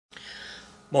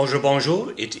Bonjour,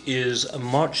 bonjour. It is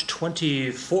March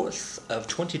 24th of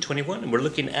 2021, and we're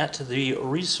looking at the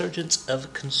resurgence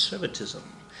of conservatism.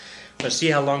 Let's see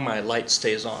how long my light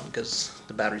stays on, because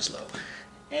the battery's low.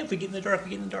 And if we get in the dark, we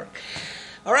get in the dark.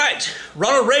 All right,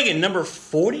 Ronald Reagan, number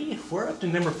 40. We're up to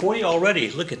number 40 already.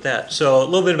 Look at that. So a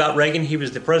little bit about Reagan. He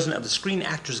was the president of the Screen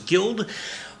Actors Guild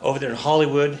over there in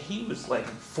Hollywood. He was like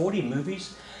 40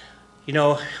 movies. You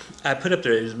know, I put up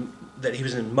there that he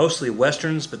was in mostly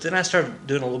Westerns, but then I started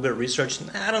doing a little bit of research, and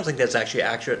I don't think that's actually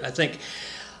accurate. I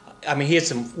mean, he had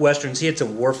some Westerns, he had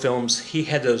some war films, he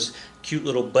had those cute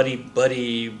little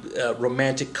buddy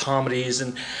romantic comedies,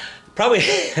 and probably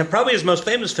his most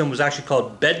famous film was actually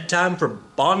called Bedtime for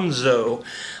Bonzo,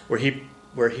 where he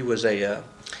was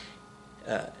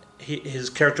his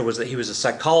character was that he was a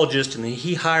psychologist, and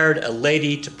he hired a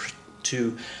lady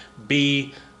to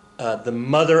be the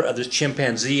mother of this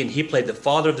chimpanzee, and he played the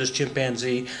father of this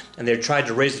chimpanzee, and they tried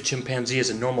to raise the chimpanzee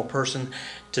as a normal person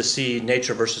to see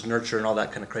nature versus nurture and all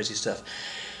that kind of crazy stuff.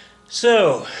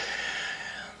 So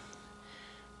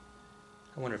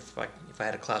I wonder if I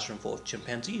had a classroom full of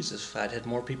chimpanzees, if I'd had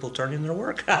more people turn in their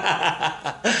work. You can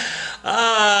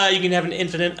have an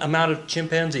infinite amount of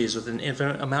chimpanzees with an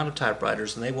infinite amount of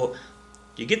typewriters, and they will.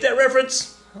 Do you get that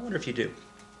reference? I wonder if you do.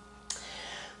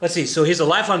 Let's see, so he's a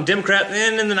lifelong Democrat,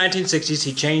 and in the 1960s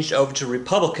he changed over to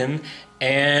Republican,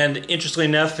 and interestingly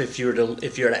enough, if you were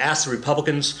to ask the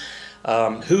Republicans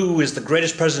who is the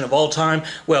greatest president of all time,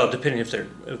 well, depending if they're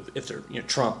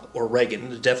Trump or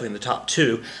Reagan, definitely in the top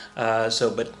two.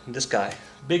 But this guy,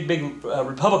 big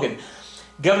Republican,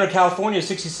 governor of California,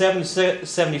 67 to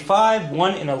 75,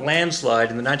 won in a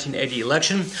landslide in the 1980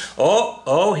 election.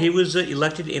 He was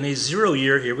elected in a 0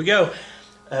 year. Here we go.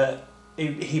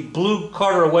 He blew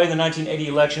Carter away in the 1980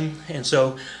 election, and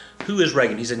so who is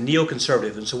Reagan? He's a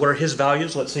neoconservative, and so what are his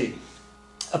values? Let's see.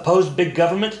 Opposed big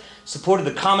government, supported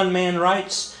the common man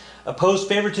rights, opposed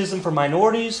favoritism for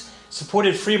minorities,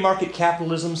 supported free market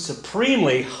capitalism,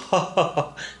 supremely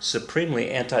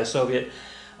anti-Soviet,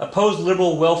 opposed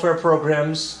liberal welfare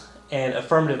programs and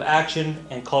affirmative action,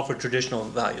 and called for traditional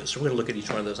values. So we're going to look at each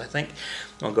one of those, I think.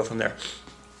 I'll go from there.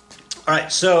 All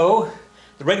right, so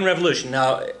the Reagan Revolution.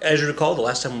 Now, as you recall, the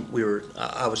last time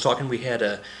I was talking, we had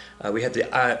the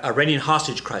Iranian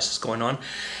hostage crisis going on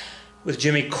with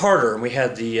Jimmy Carter, and we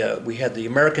had the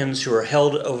Americans who were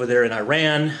held over there in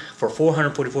Iran for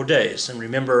 444 days. And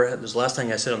remember, the last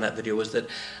thing I said on that video was that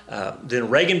then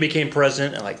Reagan became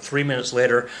president, and like 3 minutes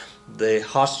later, the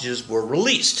hostages were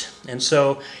released. And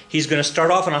so he's going to start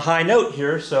off on a high note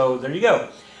here. So there you go.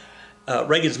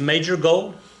 Reagan's major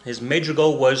goal. His major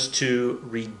goal was to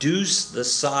reduce the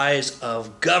size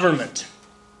of government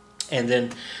and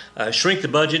then shrink the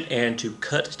budget and to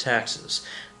cut taxes.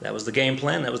 That was the game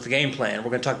plan. We're going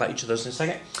to talk about each of those in a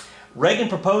second. Reagan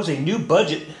proposed a new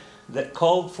budget that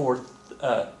called for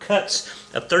cuts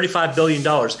of $35 billion.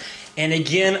 And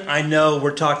again, I know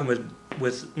we're talking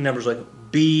with numbers like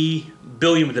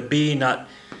billion with a B, not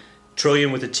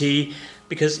trillion with a T,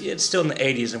 because it's still in the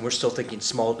 80s and we're still thinking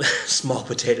small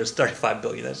potatoes. 35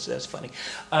 billion, that's funny.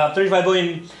 35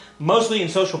 billion, mostly in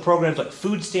social programs like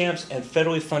food stamps and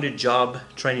federally funded job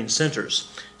training centers.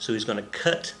 So he's going to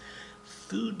cut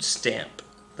food stamp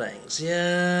things.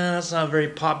 Yeah, that's not a very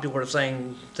popular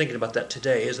thing, thinking about that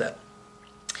today, is that?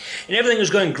 And everything was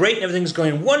going great and everything's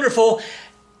going wonderful.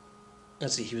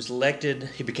 Let's see, he was elected,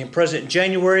 he became president in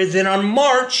January, then on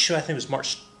March, I think it was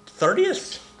March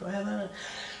 30th, do I have that?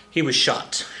 He was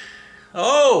shot.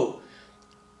 Oh,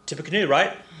 Tippecanoe,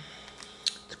 right?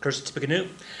 The curse of Tippecanoe.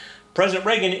 President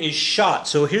Reagan is shot.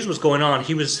 So here's what's going on.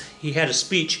 He had a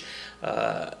speech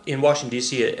in Washington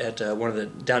D.C. at one of the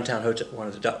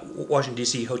Washington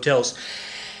D.C. hotels,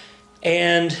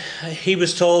 and he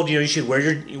was told, you should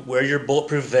wear your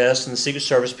bulletproof vest, and the Secret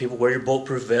Service people wear your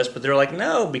bulletproof vest, but they're like,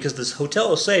 no, because this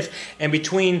hotel is safe. And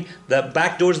between the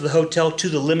back doors of the hotel to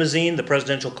the limousine, the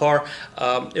presidential car,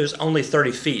 it was only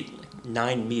 30 feet,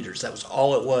 9 meters. That was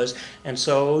all it was. And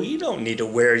so you don't need to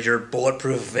wear your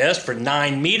bulletproof vest for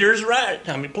 9 meters, right?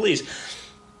 I mean, please.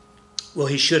 Well,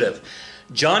 he should have.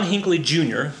 John Hinckley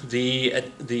Jr., the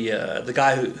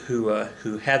guy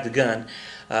who had the gun,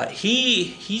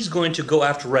 he's going to go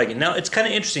after Reagan. Now, it's kind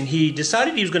of interesting. He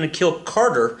decided he was going to kill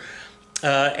Carter,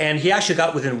 and he actually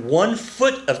got within 1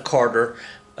 foot of Carter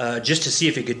just to see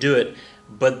if he could do it.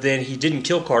 But then he didn't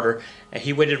kill Carter, and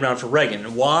he waited around for Reagan.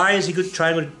 And why is he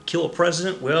trying to kill a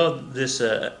president? Well, this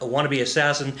wannabe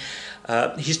assassin,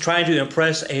 he's trying to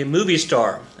impress a movie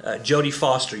star, Jodie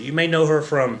Foster. You may know her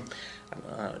from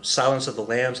Silence of the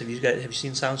Lambs. Have you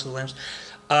seen Silence of the Lambs?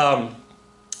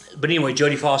 But anyway,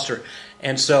 Jodie Foster.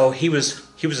 And so he was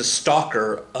he was a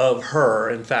stalker of her.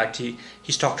 In fact, he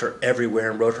stalked her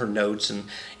everywhere and wrote her notes and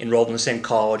enrolled in the same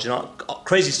college and all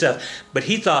crazy stuff. But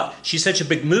he thought she's such a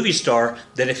big movie star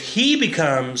that if he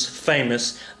becomes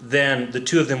famous, then the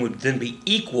two of them would then be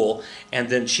equal, and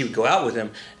then she would go out with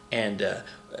him. And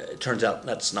it turns out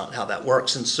that's not how that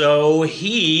works. And so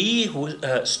he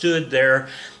stood there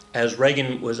as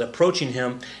Reagan was approaching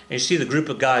him, and you see the group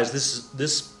of guys.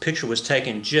 This picture was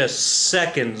taken just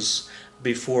seconds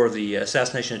before the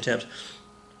assassination attempt.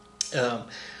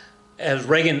 As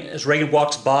Reagan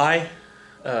walks by,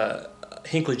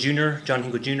 Hinckley Jr., John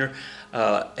Hinckley Jr.,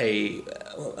 a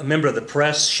member of the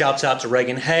press shouts out to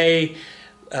Reagan, "Hey,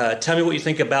 tell me what you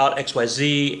think about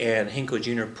XYZ," and Hinckley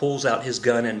Jr. pulls out his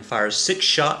gun and fires 6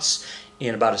 shots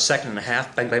in about a second and a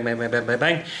half. Bang, bang, bang, bang, bang,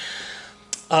 bang,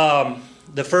 bang.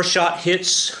 The first shot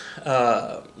hits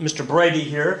Mr. Brady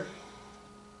here,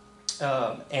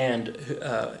 and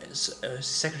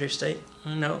Secretary of State?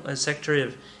 No, Secretary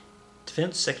of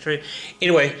Defense? Secretary?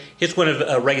 Anyway, hits one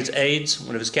of Reagan's aides,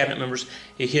 one of his cabinet members.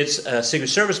 He hits a Secret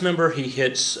Service member. He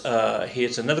hits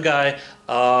another guy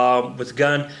with a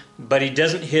gun, but he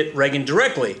doesn't hit Reagan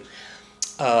directly.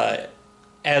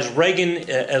 As Reagan,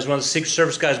 as one of the Secret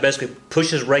Service guys basically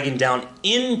pushes Reagan down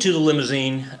into the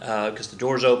limousine because the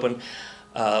door's open,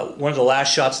 one of the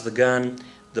last shots of the gun,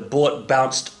 the bullet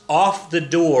bounced off the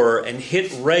door and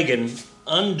hit Reagan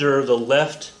under the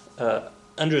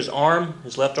under his arm,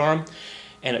 his left arm,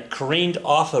 and it careened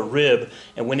off a rib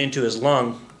and went into his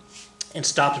lung and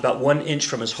stopped about 1 inch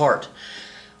from his heart.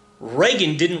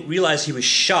 Reagan didn't realize he was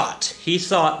shot. He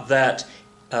thought that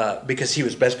because he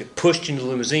was basically pushed into the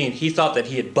limousine, he thought that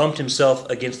he had bumped himself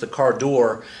against the car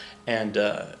door, and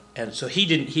so he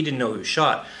didn't know he was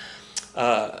shot.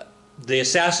 The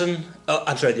assassin,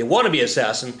 the wannabe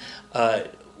assassin,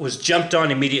 was jumped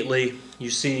on immediately. You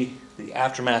see the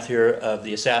aftermath here of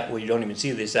the assassin. Well, you don't even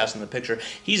see the assassin in the picture.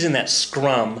 He's in that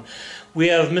scrum. We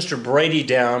have Mr. Brady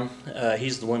down.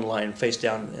 He's the one lying face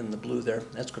down in the blue there.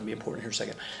 That's going to be important here in a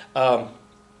second.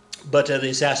 But the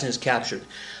assassin is captured.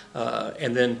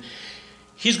 And then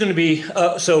he's going to be,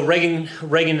 so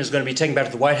Reagan is going to be taken back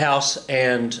to the White House,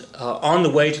 and on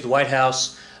the way to the White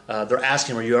House, they're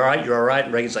asking him, "Are you all right? You're all right?"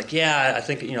 And Reagan's like, "Yeah, I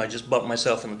think, I just bumped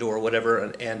myself in the door," or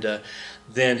whatever. And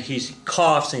then he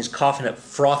coughs, and he's coughing up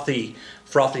frothy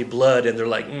blood, and they're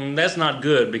like, "That's not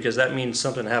good, because that means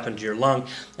something happened to your lung."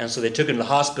 And so they took him to the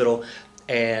hospital,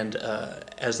 and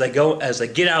as they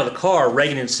get out of the car,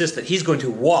 Reagan insists that he's going to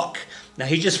walk. Now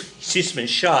he's just been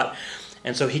shot,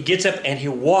 and so he gets up and he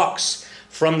walks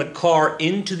from the car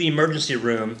into the emergency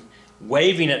room,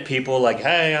 waving at people like,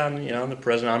 "Hey, I'm the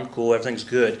president, I'm cool, everything's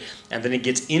good." And then he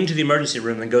gets into the emergency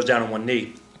room and goes down on one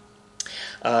knee.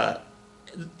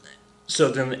 So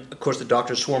then, of course, the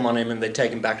doctors swarm on him and they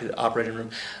take him back to the operating room.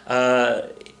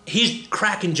 He's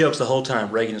cracking jokes the whole time.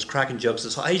 Reagan is cracking jokes.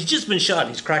 He's just been shot and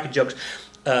he's cracking jokes.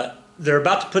 They're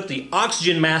about to put the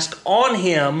oxygen mask on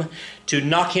him to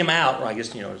knock him out. Well, I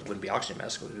guess, it wouldn't be oxygen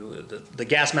mask, the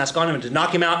gas mask on him to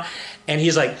knock him out. And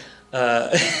he's like,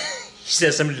 he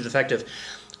says something to the effect of,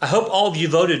 "I hope all of you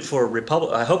voted for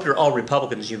Republican. I hope you're all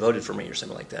Republicans. You voted for me," or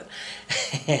something like that.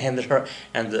 and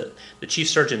the chief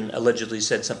surgeon allegedly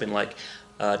said something like,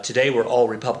 "Today we're all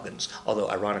Republicans," although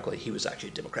ironically he was actually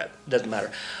a Democrat. Doesn't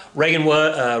matter. Reagan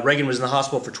was in the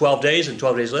hospital for 12 days, and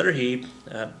 12 days later he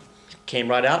came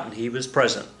right out and he was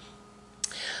president.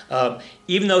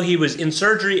 Even though he was in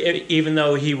surgery, even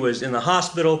though he was in the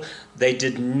hospital, they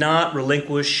did not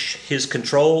relinquish his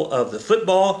control of the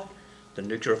football, the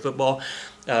nuclear football.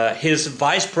 His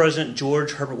vice president,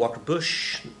 George Herbert Walker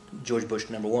Bush, George Bush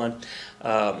 #1,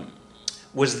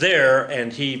 was there,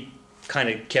 and he kind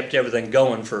of kept everything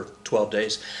going for 12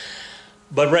 days.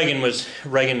 But Reagan.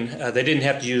 They didn't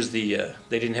have to use the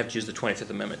 25th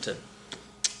Amendment to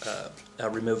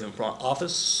remove him from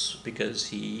office because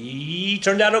he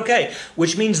turned out okay.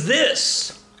 Which means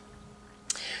this: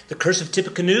 the curse of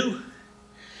Tippecanoe.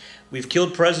 We've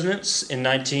killed presidents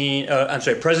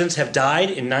presidents have died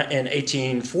in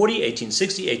 1840,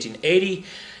 1860, 1880,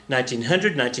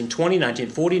 1900, 1920,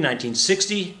 1940,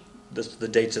 1960, the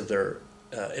dates of their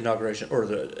inauguration, or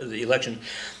the election.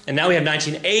 And now we have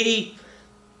 1980,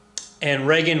 and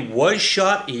Reagan was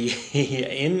shot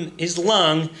in his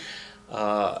lung,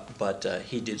 but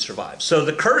he did survive. So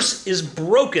the curse is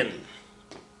broken.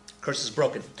 Curse is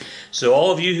broken. So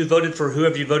all of you who voted for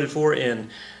whoever you voted for in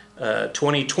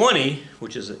 2020,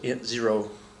 which is zero.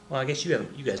 Well, I guess you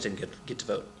guys didn't get to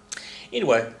vote.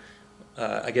 Anyway,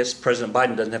 I guess President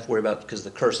Biden doesn't have to worry about it because the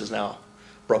curse is now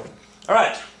broken. All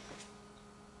right.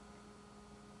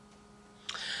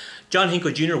 John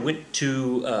Hinckley Jr. went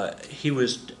to. He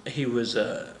was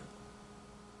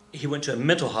he went to a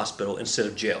mental hospital instead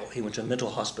of jail. He went to a mental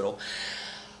hospital.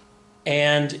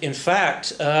 And in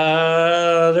fact,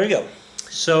 there you go.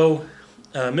 So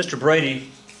Mr.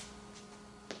 Brady,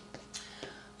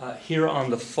 here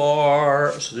on the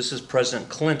far, so this is President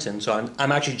Clinton. So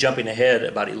I'm actually jumping ahead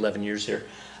about 11 years here,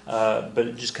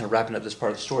 but just kind of wrapping up this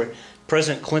part of the story.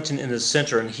 President Clinton in the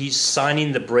center, and he's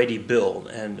signing the Brady bill.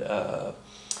 And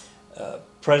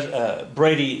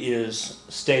Brady is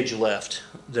stage left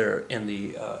there in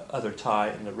the other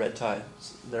tie, in the red tie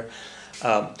there.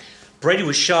 Brady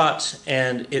was shot,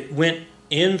 and it went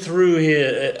in through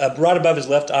his, right above his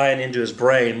left eye and into his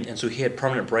brain, and so he had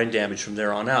permanent brain damage from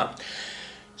there on out.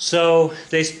 So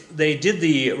they did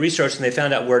the research, and they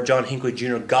found out where John Hinckley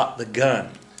Jr. got the gun.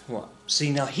 Well,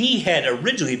 see, now he had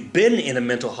originally been in a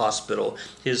mental hospital.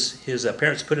 His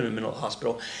parents put him in a mental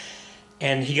hospital,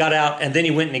 and he got out, and then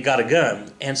he went and he got a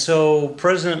gun. And so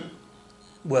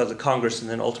the Congress, and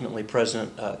then ultimately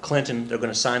President Clinton, they're going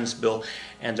to sign this bill,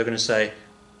 and they're going to say,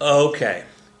 okay,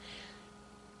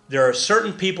 there are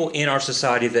certain people in our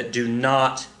society that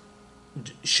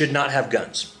should not have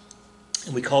guns.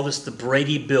 And we call this the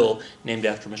Brady Bill, named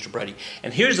after Mr. Brady.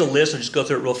 And here's the list. I'll just go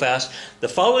through it real fast. The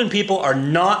following people are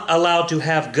not allowed to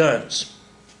have guns.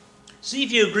 See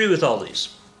if you agree with all these.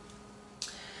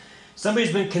 Somebody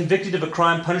who's been convicted of a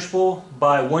crime punishable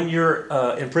by 1 year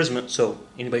imprisonment, so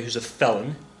anybody who's a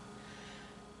felon.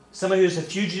 Somebody who's a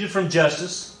fugitive from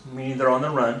justice, meaning they're on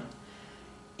the run.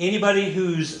 Anybody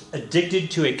who's addicted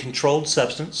to a controlled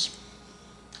substance,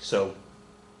 so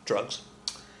drugs.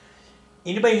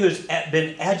 Anybody who's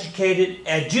been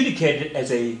adjudicated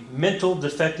as a mental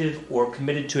defective or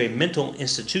committed to a mental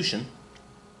institution,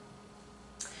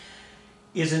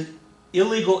 is an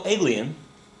illegal alien,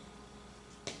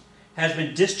 has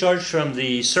been discharged from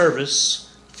the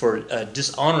service for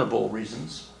dishonorable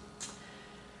reasons,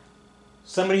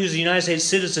 somebody who's a United States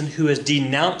citizen who has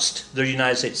denounced their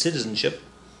United States citizenship,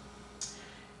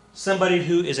 somebody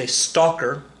who is a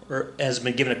stalker or has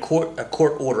been given a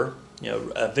court order,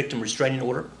 a victim restraining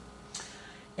order.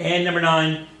 And number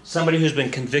 9, somebody who's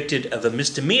been convicted of a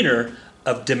misdemeanor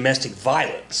of domestic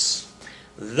violence.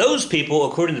 Those people,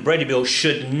 according to the Brady Bill,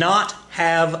 should not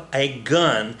have a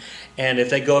gun. And if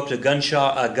they go up to a gun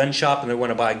shop and they want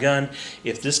to buy a gun,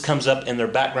 if this comes up in their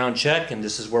background check, and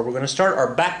this is where we're going to start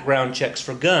our background checks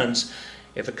for guns,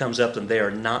 if it comes up, then they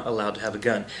are not allowed to have a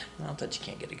gun. Not that you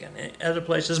can't get a gun in other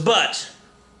places, but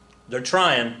they're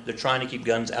trying to keep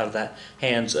guns out of the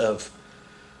hands of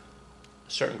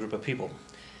a certain group of people.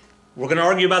 We're going to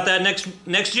argue about that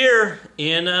next year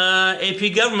in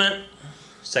AP Government.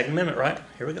 Second Amendment, right?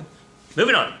 Here we go.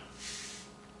 Moving on.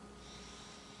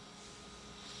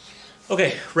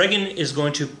 Okay, Reagan is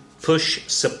going to push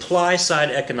supply-side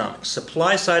economics.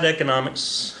 Supply-side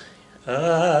economics.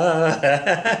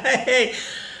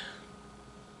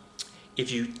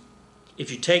 If you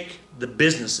take the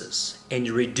businesses and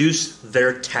you reduce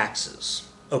their taxes,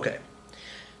 okay,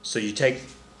 so you take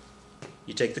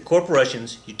the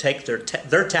corporations, you take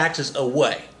their taxes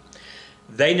away.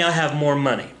 They now have more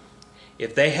money.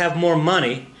 If they have more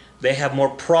money, they have more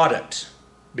product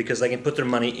because they can put their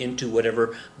money into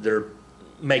whatever they're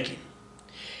making.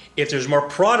 If there's more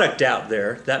product out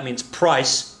there, that means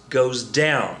price goes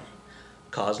down.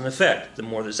 Cause and effect. The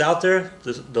more that's out there,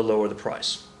 the lower the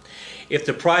price. If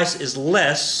the price is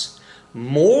less,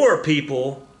 more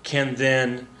people can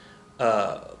then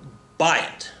buy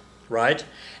it, right?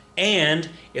 And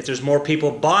if there's more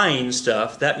people buying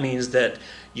stuff, that means that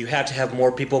you have to have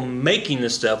more people making the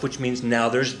stuff, which means now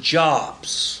there's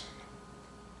jobs.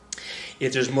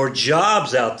 If there's more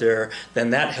jobs out there,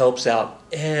 then that helps out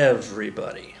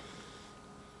everybody.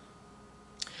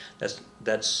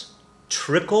 That's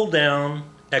trickle-down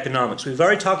economics. We've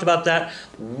already talked about that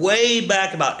way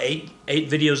back about eight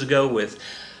videos ago with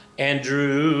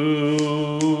Andrew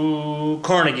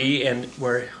Carnegie and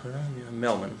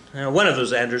Melman, one of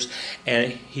those Andrews,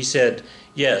 and he said,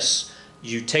 yes,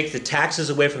 you take the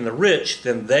taxes away from the rich,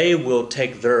 then they will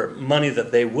take their money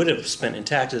that they would have spent in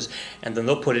taxes, and then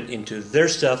they'll put it into their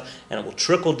stuff, and it will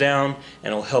trickle down,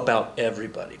 and it will help out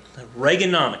everybody.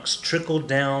 Reaganomics,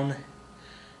 trickle-down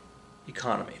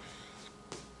economy.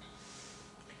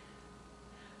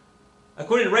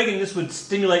 According to Reagan, this would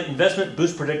stimulate investment,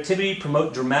 boost productivity,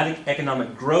 promote dramatic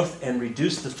economic growth, and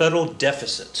reduce the federal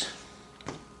deficit.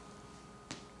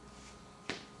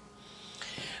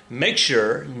 Make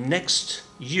sure next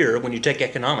year when you take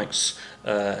economics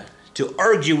to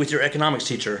argue with your economics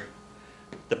teacher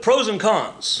the pros and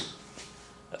cons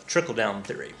of trickle-down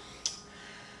theory.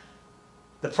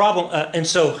 The problem,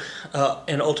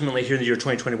 and ultimately here in the year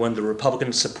 2021, the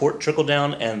Republicans support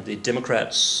trickle-down and the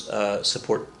Democrats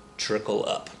support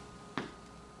trickle-up.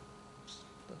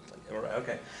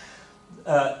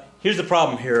 Here's the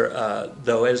problem here,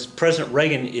 though, as President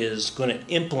Reagan is going to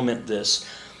implement this.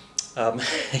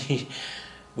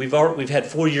 We've had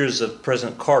 4 years of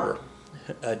President Carter,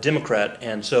 a Democrat,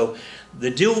 and so the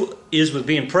deal is with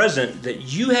being president that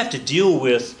you have to deal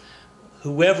with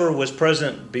whoever was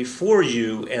president before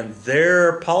you and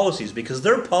their policies, because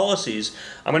their policies,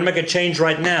 I'm going to make a change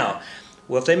right now.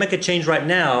 Well, if they make a change right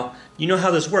now, you know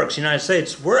how this works. The United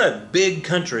States, we're a big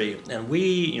country, and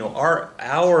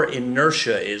our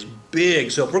inertia is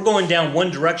big. So if we're going down one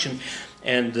direction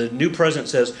and the new president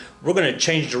says we're going to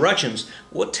change directions,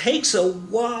 well, it takes a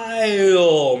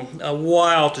while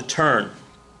to turn.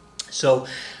 So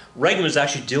Reagan was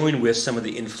actually dealing with some of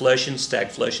the inflation,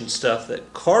 stagflation stuff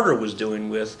that Carter was dealing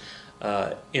with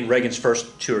in Reagan's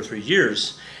first 2 or 3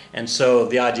 years. And so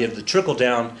the idea of the trickle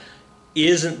down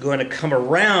isn't going to come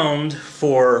around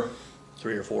for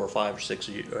 3 or 4 or 5 or 6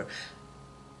 years.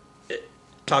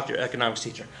 Talk to your economics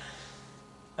teacher.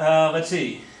 Let's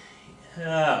see.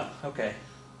 Okay.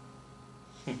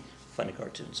 Funny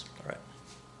cartoons. All right.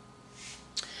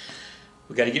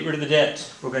 We got to get rid of the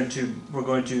debt. We're going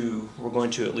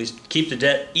to at least keep the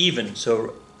debt even.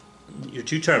 So your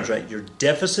two terms, right? Your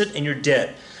deficit and your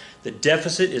debt. The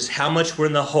deficit is how much we're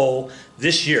in the hole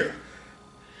this year.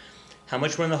 How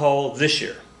much we're in the hole this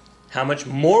year. How much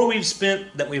more we've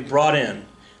spent than we've brought in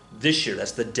this year.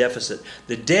 That's the deficit.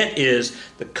 The debt is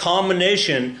the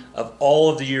combination of all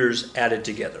of the years added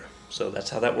together. So that's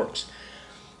how that works.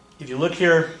 If you look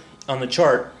here on the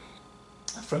chart,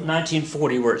 from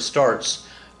 1940 where it starts,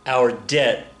 our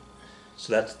debt,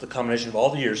 so that's the combination of all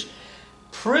the years,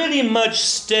 pretty much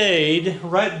stayed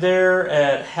right there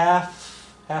at half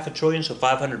a trillion, so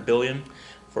 500 billion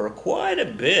for quite a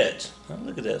bit. Oh,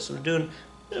 look at this, we're doing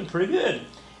pretty good.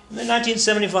 And then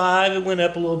 1975 it went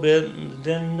up a little bit, and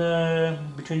then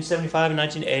between 75 and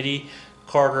 1980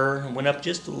 Carter went up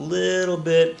just a little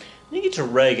bit. Then you get to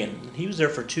Reagan. He was there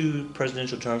for 2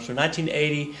 presidential terms from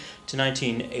 1980 to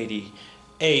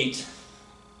 1988.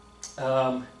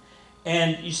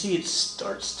 And you see it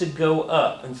starts to go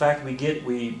up. In fact,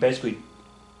 we basically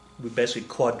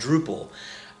quadruple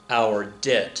our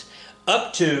debt.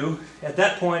 Up to, at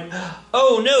that point,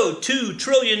 oh no, $2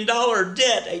 trillion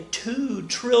debt, a $2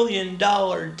 trillion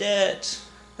debt.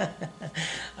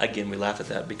 Again, we laugh at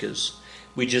that because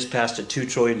we just passed a $2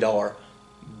 trillion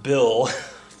bill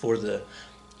for the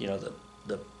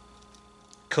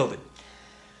COVID.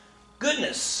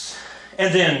 Goodness.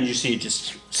 And then you see it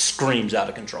just screams out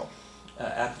of control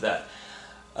after that.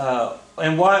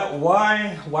 And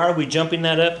why are we jumping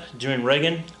that up during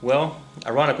Reagan? Well,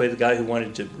 ironically, the guy who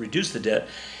wanted to reduce the debt,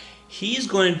 he's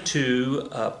going to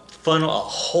funnel a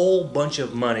whole bunch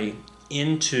of money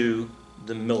into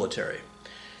the military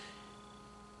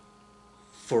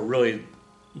for really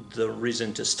the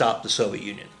reason to stop the Soviet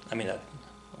Union. I mean,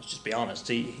 let's just be honest.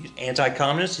 He's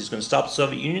anti-communist. He's going to stop the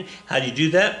Soviet Union. How do you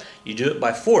do that? You do it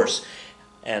by force.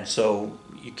 And so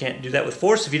you can't do that with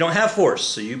force if you don't have force.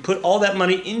 So you put all that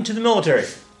money into the military.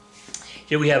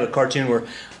 Here we have a cartoon where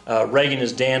Reagan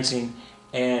is dancing,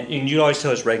 and you always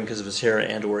tell it's Reagan because of his hair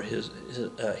and or he's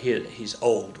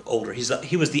older.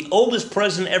 He was the oldest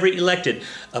president ever elected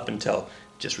up until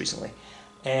just recently.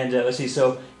 And let's see,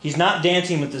 so he's not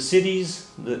dancing with the cities,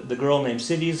 the girl named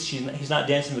Cities. He's not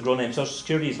dancing with the girl named Social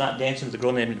Security. He's not dancing with the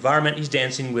girl named Environment. He's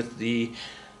dancing with the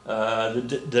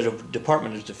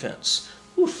Department of Defense.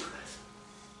 Oof.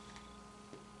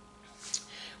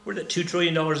 Where'd that $2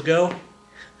 trillion go?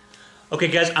 Okay,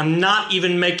 guys, I'm not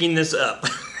even making this up.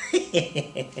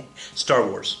 Star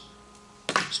Wars.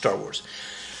 Star Wars.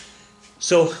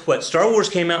 So, what? Star Wars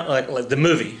came out, like the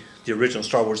movie, the original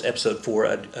Star Wars Episode 4,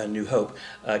 A New Hope,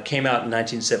 came out in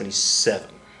 1977.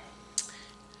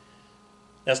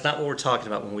 That's not what we're talking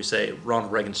about when we say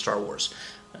Ronald Reagan Star Wars.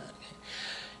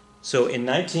 So, in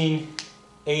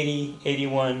 1980,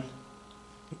 81,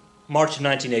 March of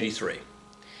 1983,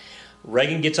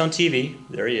 Reagan gets on TV.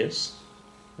 There he is.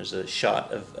 There's a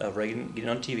shot of Reagan getting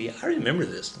on TV. I remember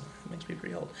this. It makes me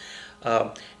pretty old.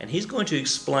 And he's going to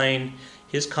explain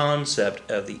his concept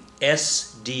of the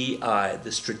SDI,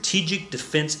 the Strategic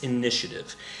Defense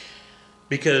Initiative.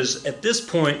 Because at this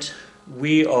point,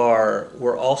 we're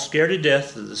all scared to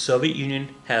death that the Soviet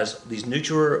Union has these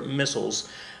nuclear missiles,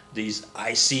 these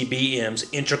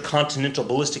ICBMs, intercontinental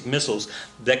ballistic missiles,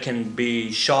 that can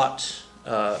be shot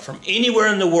from anywhere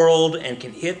in the world and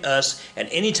can hit us at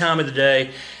any time of the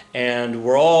day, and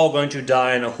we're all going to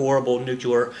die in a horrible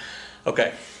nuclear.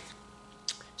 Okay,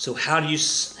 so how do you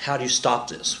stop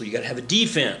this? Well, you got to have a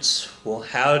defense. Well,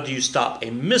 how do you stop a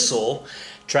missile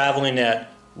traveling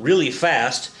at really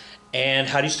fast, and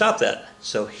how do you stop that?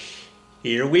 So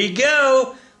here we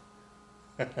go.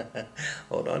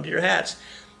 Hold on to your hats.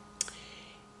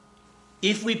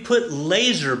 If we put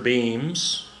laser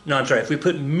beams, no, I'm sorry, if we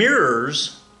put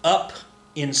mirrors up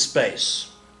in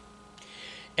space,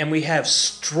 and we have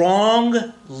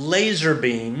strong laser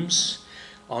beams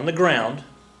on the ground,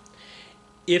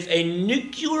 if a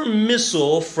nuclear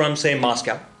missile from, say,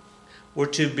 Moscow were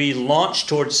to be launched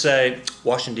towards, say,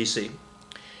 Washington, D.C.,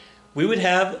 we would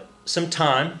have some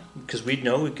time, because we'd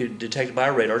know we could detect it by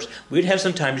our radars, we'd have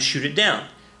some time to shoot it down.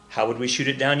 How would we shoot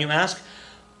it down, you ask?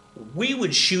 We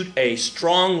would shoot a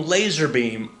strong laser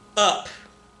beam up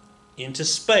into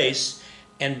space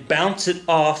and bounce it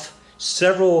off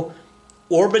several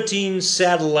orbiting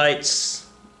satellites,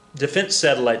 defense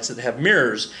satellites that have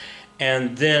mirrors,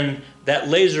 and then that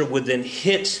laser would then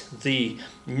hit the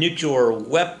nuclear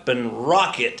weapon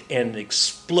rocket and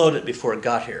explode it before it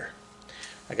got here.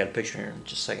 I got a picture here in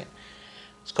just a second.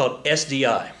 It's called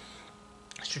SDI,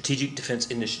 Strategic Defense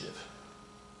Initiative.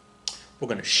 We're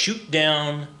going to shoot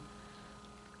down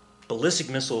ballistic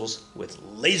missiles with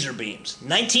laser beams.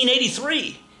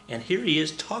 1983, and here he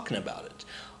is talking about it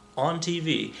on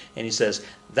TV, and he says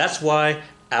that's why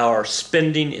our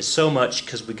spending is so much,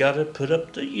 because we got to put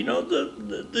up the, you know,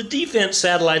 the defense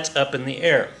satellites up in the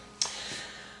air.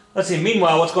 Let's see.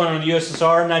 Meanwhile, what's going on in the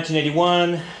USSR?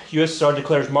 1981, USSR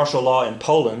declares martial law in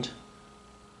Poland.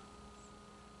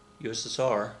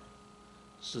 USSR,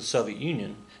 this is the Soviet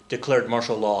Union, declared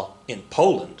martial law in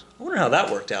Poland. I wonder how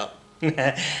that worked out.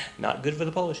 Not good for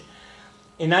the Polish.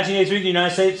 In 1983, the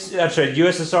United States, the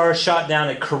USSR shot down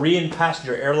a Korean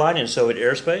passenger airline in Soviet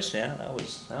airspace. Yeah, that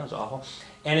was awful.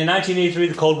 And in 1983,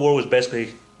 the Cold War was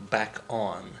basically back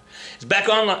on. It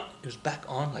was back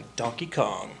on like Donkey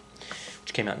Kong,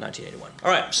 which came out in 1981.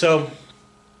 All right, so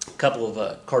a couple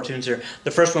of cartoons here.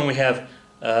 The first one we have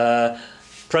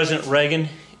President Reagan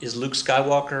is Luke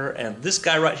Skywalker, and this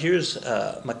guy right here is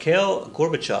Mikhail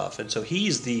Gorbachev, and so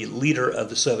he's the leader of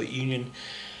the Soviet Union.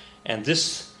 And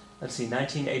this, let's see,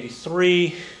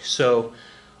 1983. So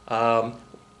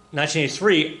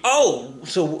 1983. Oh,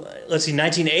 so let's see,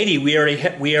 1980. We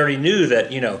already knew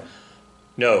that, you know,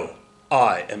 no,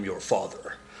 I am your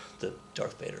father, the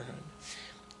Darth Vader.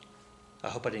 I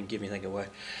hope I didn't give anything away.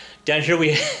 Down here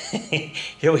we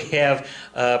here we have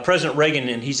President Reagan,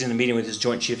 and he's in the meeting with his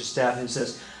Joint Chief of Staff, and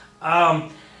says,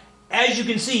 as you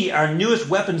can see, our newest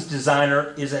weapons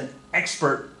designer is an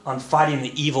expert on fighting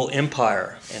the evil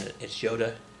empire. And it's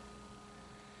Yoda.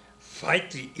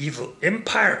 Fight the evil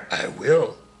empire? I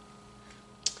will.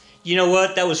 You know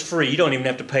what? That was free. You don't even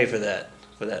have to pay for that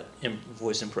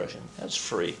voice impression. That's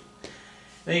free.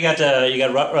 Then you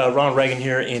got Ronald Reagan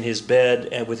here in his bed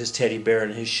and with his teddy bear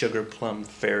and his sugar plum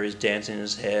fairies dancing in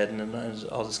his head and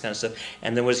all this kind of stuff.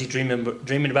 And then what is he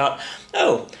dreaming about?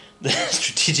 Oh, the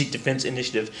Strategic Defense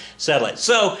Initiative satellite.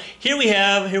 So here we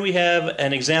have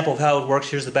an example of how it works.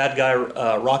 Here's the bad guy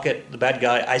rocket, the bad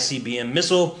guy ICBM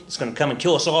missile. It's going to come and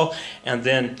kill us all. And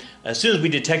then as soon as we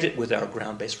detect it with our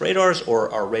ground-based radars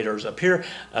or our radars up here,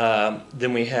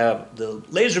 then we have the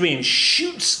laser beam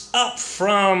shoots up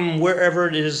from wherever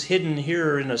it is hidden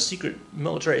here in a secret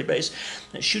military base.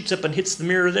 It shoots up and hits the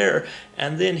mirror there,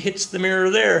 and then hits the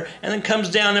mirror there, and then comes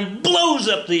down and blows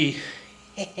up the...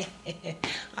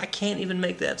 I can't even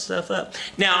make that stuff up.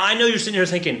 Now, I know you're sitting here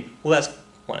thinking, well,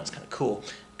 that's kind of cool,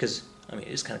 because, I mean,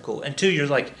 it's kind of cool. And two, you're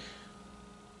like,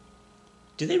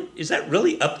 is that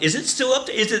really up? Is it still up?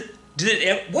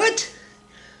 What?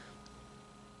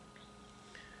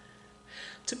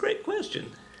 It's a great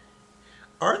question.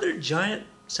 Are there giant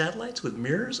satellites with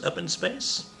mirrors up in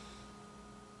space?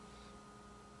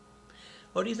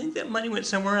 Or do you think that money went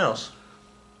somewhere else?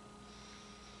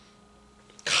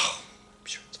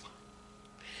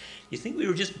 You think we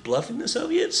were just bluffing the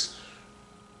Soviets?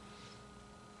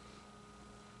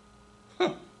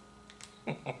 Huh.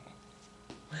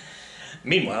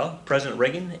 Meanwhile, President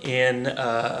Reagan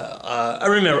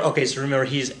remember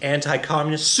he's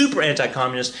anti-communist, super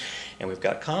anti-communist, and we've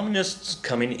got communists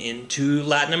coming into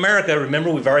Latin America.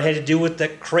 Remember, we've already had to deal with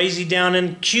that crazy down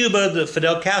in Cuba, the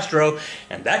Fidel Castro,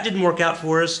 and that didn't work out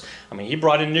for us. I mean, he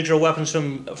brought in nuclear weapons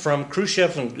from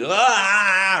Khrushchev,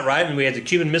 right? And we had the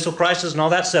Cuban Missile Crisis and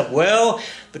all that stuff. Well,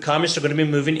 the communists are going to be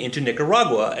moving into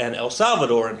Nicaragua and El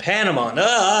Salvador and Panama.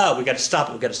 And, we got to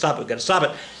stop it. We got to stop it. We got to stop it.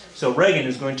 So Reagan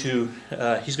is going to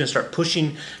he's going to start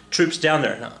pushing troops down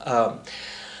there. Now,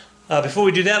 before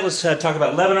we do that, let's talk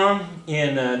about Lebanon.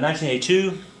 In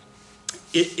 1982,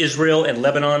 Israel and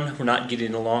Lebanon were not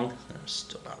getting along. They're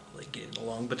still not really getting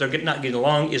along, but they're not getting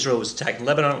along. Israel was attacking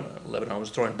Lebanon. Lebanon was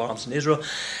throwing bombs in Israel.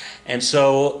 And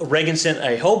so Reagan sent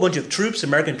a whole bunch of troops,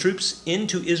 American troops,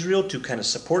 into Israel to kind of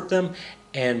support them.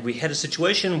 And we had a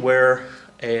situation where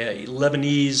a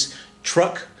Lebanese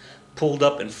truck pulled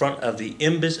up in front of the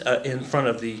embassy,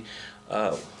 the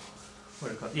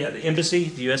embassy,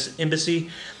 the U.S. embassy,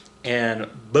 and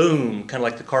boom, kind of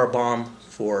like the car bomb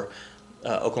for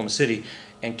Oklahoma City,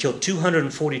 and killed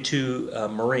 242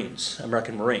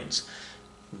 American Marines.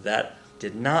 That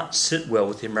did not sit well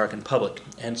with the American public,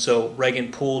 and so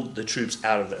Reagan pulled the troops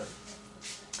out of there.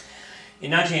 In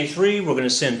 1983, we're going to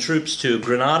send troops to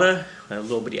Grenada, a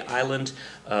little bitty island,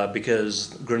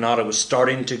 because Grenada was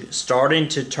starting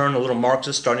to turn a little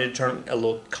Marxist, starting to turn a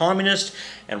little communist,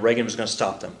 and Reagan was going to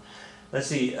stop them. Let's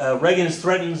see, Reagan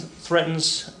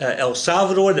threatens El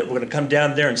Salvador that we're going to come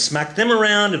down there and smack them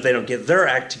around if they don't get their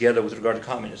act together with regard to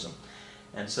communism.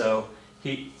 And so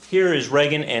here is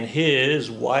Reagan and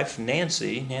his wife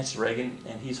Nancy Reagan,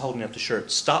 and he's holding up the shirt,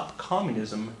 Stop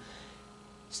Communism,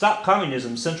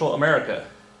 Central America.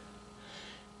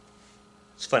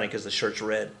 It's funny because the shirt's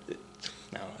red.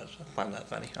 No, I find that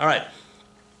funny. All right.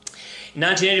 In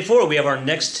 1984, we have our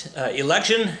next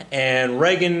election, and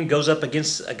Reagan goes up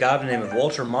against a guy by the name of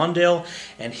Walter Mondale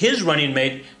and his running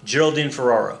mate, Geraldine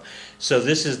Ferraro. So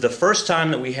this is the first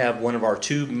time that we have one of our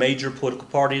two major political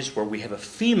parties where we have a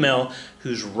female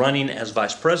who's running as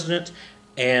vice president,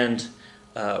 and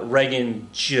Reagan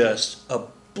just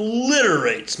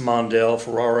obliterates Mondale,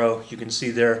 Ferraro. You can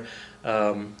see there,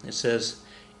 it says,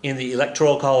 in the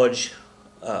Electoral College,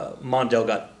 Mondale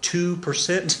got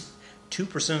 2%.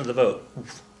 2% of the vote.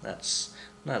 Oof, that's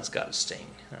got to sting.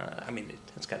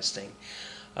 It's got to sting.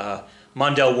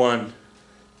 Mondale won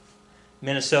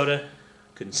Minnesota.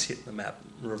 Couldn't see it in the map,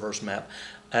 reverse map.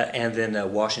 And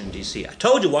then Washington, D.C. I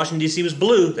told you Washington, D.C. was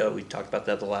blue. We talked about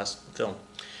that in the last film.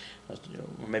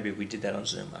 Or maybe we did that on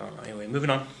Zoom. I don't know. Anyway, moving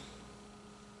on.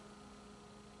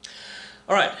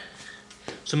 All right.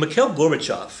 So Mikhail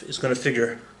Gorbachev is going to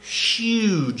figure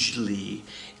hugely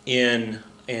in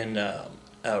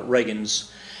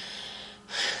Reagan's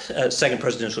second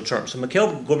presidential term. So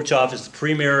Mikhail Gorbachev is the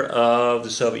premier of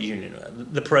the Soviet Union,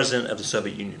 the president of the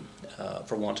Soviet Union,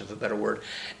 for want of a better word.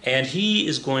 And he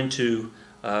is going to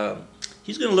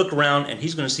look around and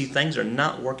he's going to see things are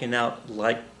not working out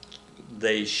like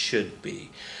they should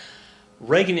be.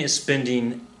 Reagan is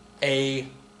spending a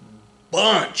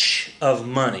bunch of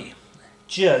money,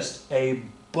 just a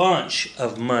bunch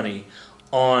of money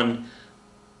on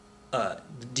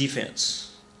defense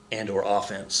and or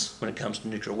offense when it comes to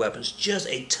nuclear weapons, just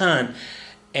a ton.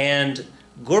 And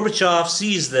Gorbachev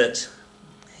sees that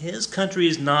his country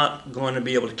is not going to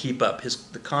be able to keep up.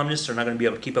 The communists are not going to be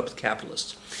able to keep up with the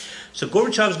capitalists. So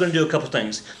Gorbachev is going to do a couple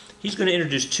things. He's going to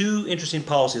introduce two interesting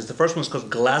policies. The first one is called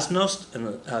Glasnost,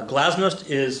 and Glasnost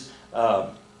is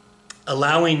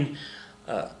allowing,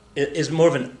 is more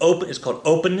of an open, it's called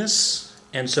openness.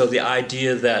 And so the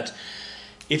idea that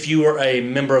if you were a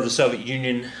member of the Soviet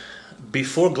Union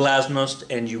before Glasnost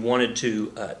and you wanted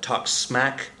to talk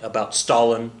smack about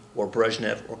Stalin or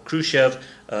Brezhnev or Khrushchev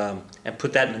and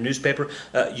put that in the newspaper,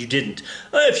 you didn't.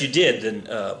 If you did, then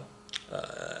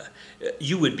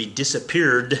you would be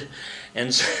disappeared,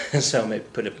 and so maybe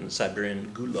put up in the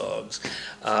Siberian gulags.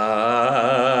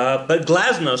 But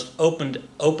Glasnost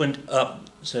opened up,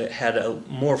 so it had a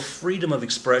more freedom of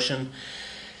expression.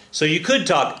 So you could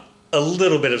talk a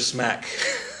little bit of smack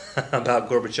about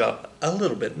Gorbachev, a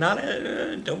little bit, not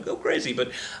don't go crazy,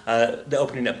 but the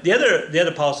opening up. The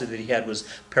other policy that he had was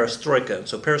perestroika.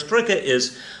 So perestroika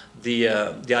is the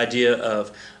idea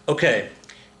of, okay,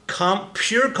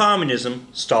 pure communism,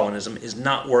 Stalinism, is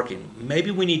not working.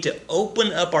 Maybe we need to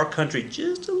open up our country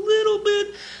just a little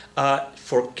bit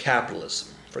for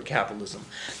capitalism.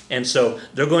 And so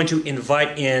they're going to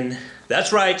invite in,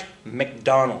 that's right,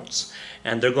 McDonald's,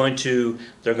 and they're going to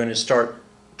start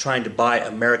trying to buy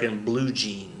American blue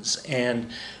jeans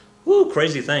and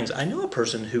crazy things. I know a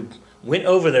person who went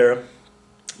over there,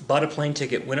 bought a plane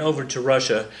ticket, went over to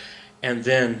Russia, and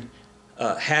then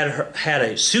had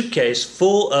a suitcase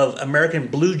full of American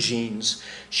blue jeans.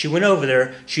 She went over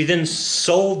there. She then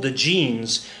sold the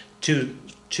jeans to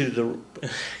the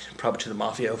probably to the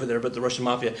mafia over there, but the Russian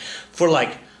mafia, for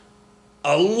like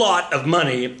a lot of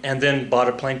money, and then bought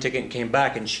a plane ticket and came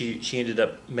back, and she ended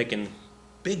up making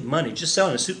big money just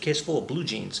selling a suitcase full of blue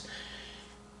jeans.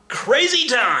 Crazy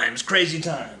times, crazy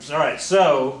times. All right,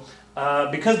 so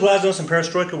because Glasnost and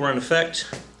Perestroika were in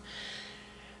effect,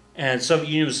 and the Soviet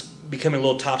Union was becoming a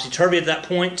little topsy-turvy at that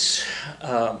point,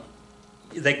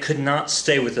 they could not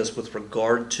stay with us with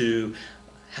regard to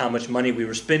how much money we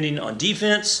were spending on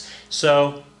defense.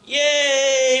 So,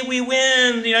 yay, we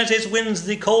win! The United States wins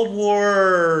the Cold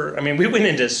War. I mean, we went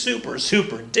into super,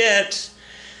 super debt.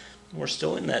 We're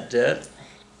still in that debt.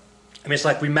 I mean, it's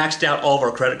like we maxed out all of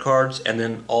our credit cards and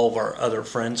then all of our other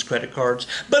friends' credit cards,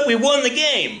 but we won the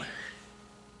game.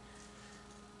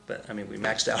 but I mean, we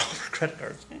maxed out all our credit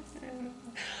cards. In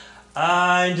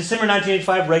December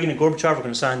 1985, Reagan and Gorbachev were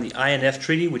going to sign the INF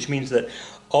Treaty, which means that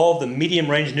all of the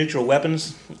medium-range nuclear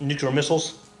weapons, nuclear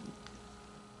missiles,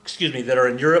 that are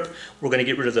in Europe, we're going to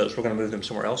get rid of those. We're going to move them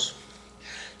somewhere else.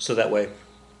 So that way,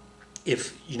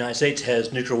 if the United States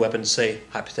has nuclear weapons, say,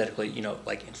 hypothetically,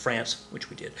 like in France, which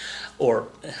we did, or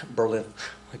Berlin,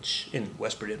 which in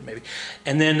West Berlin maybe,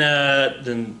 and then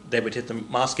they would hit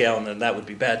Moscow, and then that would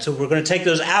be bad. So we're going to take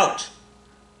those out,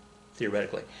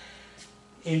 theoretically.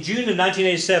 In June of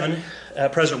 1987,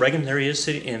 President Reagan, there he is,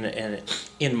 sitting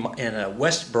in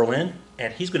West Berlin,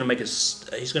 and he's going to make a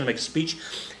speech.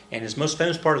 And his most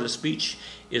famous part of the speech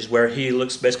is where he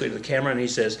looks basically to the camera and he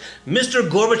says, "Mr.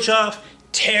 Gorbachev,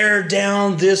 tear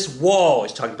down this wall."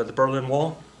 He's talking about the Berlin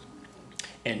Wall.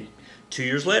 And 2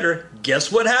 years later,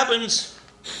 guess what happens?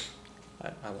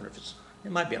 I wonder if it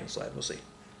might be on the slide. We'll see.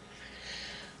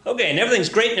 Okay, and everything's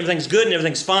great, and everything's good, and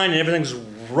everything's fine, and everything's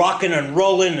rocking and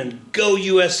rolling, and go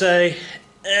USA.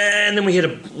 And then we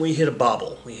hit a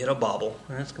bobble. We hit a bobble.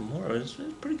 That's more. It's a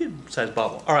pretty good sized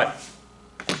bobble. All right.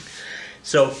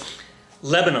 So,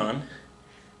 Lebanon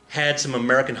had some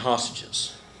American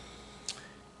hostages.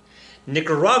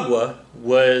 Nicaragua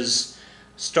was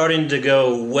starting to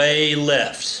go way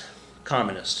left,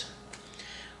 communist.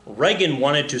 Reagan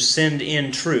wanted to send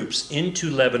in troops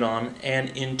into Lebanon and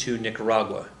into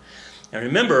Nicaragua. And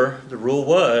remember, the rule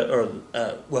was,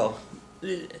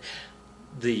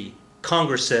 the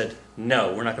Congress said,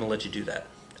 no, we're not going to let you do that.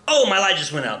 Oh, my light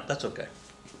just went out. That's okay.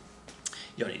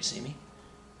 You don't need to see me.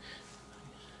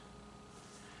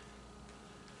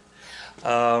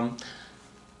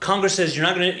 Congress says you're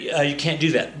not going to, you can't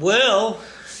do that. Well,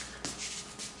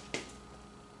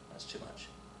 that's too much.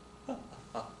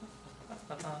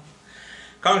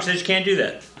 Congress says you can't do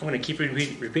that. I'm going to keep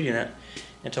repeating that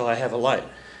until I have a light.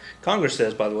 Congress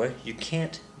says, by the way, you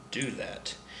can't do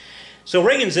that. So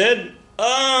Reagan said,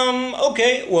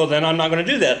 okay, well then I'm not going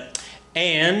to do that.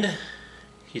 And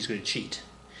he's going to cheat.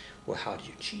 Well, how do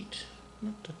you cheat?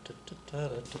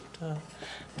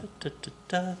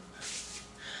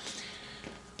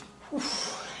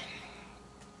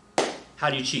 How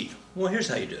do you cheat? Well, here's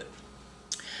how you do it.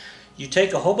 You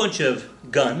take a whole bunch of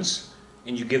guns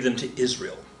and you give them to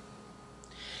Israel.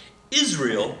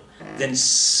 Israel then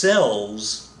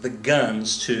sells the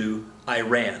guns to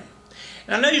Iran.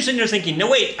 And I know you're sitting there thinking,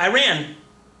 no wait, Iran,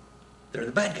 they're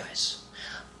the bad guys.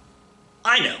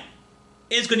 I know.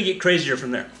 It's going to get crazier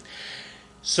from there.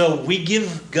 So we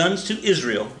give guns to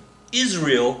Israel.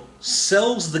 Israel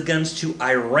sells the guns to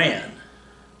Iran.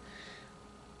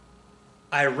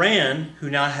 Iran, who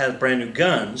now has brand new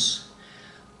guns,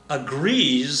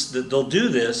 agrees that they'll do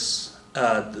this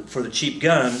for the cheap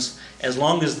guns as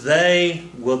long as they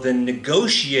will then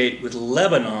negotiate with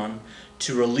Lebanon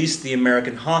to release the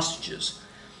American hostages,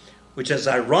 which is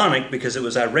ironic because it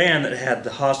was Iran that had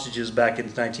the hostages back in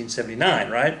 1979,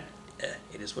 right?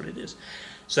 It is what it is.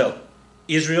 So,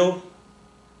 Israel,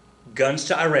 guns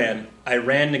to Iran.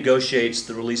 Iran negotiates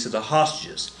the release of the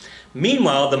hostages.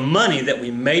 Meanwhile, the money that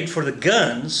we made for the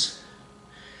guns,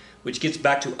 which gets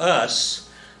back to us,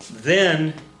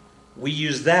 then we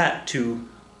use that to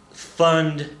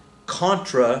fund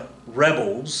Contra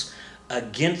rebels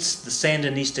against the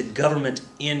Sandinista government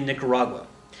in Nicaragua.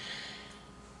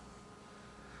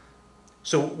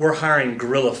 So we're hiring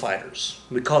guerrilla fighters.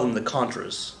 We call them the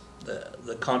Contras,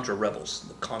 the Contra rebels,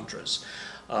 the Contras.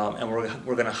 And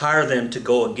we're going to hire them to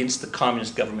go against the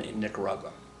communist government in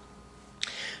Nicaragua.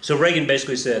 So Reagan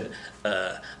basically said,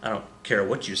 I don't care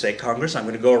what you say, Congress, I'm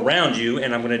going to go around you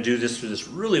and I'm going to do this through this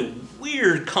really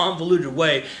weird, convoluted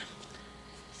way.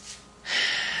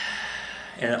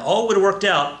 And it all would have worked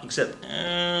out, except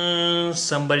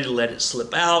somebody let it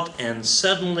slip out, and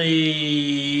suddenly,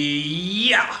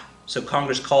 yeah. So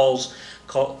Congress calls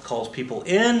people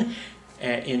in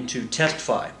to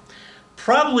testify.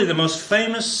 Probably the most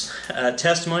famous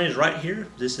testimony is right here.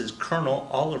 This is Colonel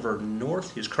Oliver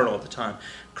North. He was colonel at the time.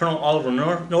 Colonel Oliver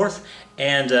North,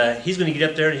 and he's going to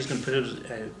get up there and he's going to put his,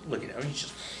 look at him, he's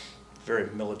just very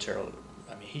military.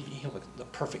 I mean, he looks like the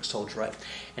perfect soldier, right?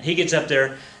 And he gets up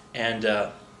there and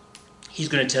he's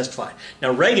going to testify.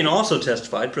 Now, Reagan also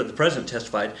testified, the president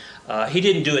testified. He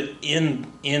didn't do it in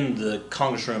the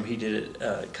Congress room. He did it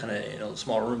kind of in a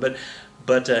small room,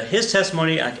 but his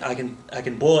testimony, I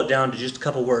can boil it down to just a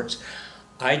couple words.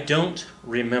 I don't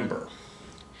remember.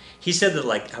 He said that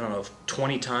like, I don't know,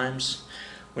 20 times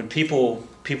when people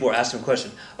were asking him a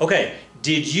question. Okay,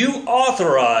 did you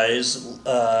authorize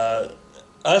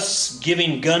us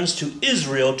giving guns to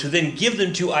Israel to then give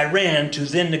them to Iran to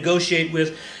then negotiate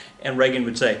with? And Reagan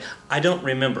would say, I don't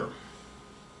remember.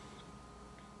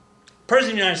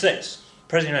 President of the United States.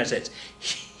 President of the United States.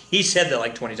 He said that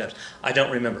like 20 times. I don't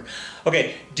remember.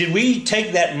 Okay, did we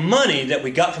take that money that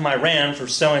we got from Iran for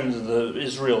selling the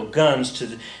Israel guns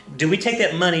to... Did we take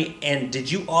that money and did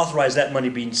you authorize that money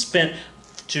being spent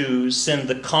to send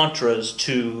the Contras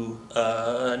to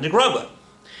Nicaragua?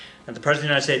 And the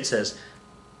President of the United States says,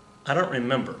 I don't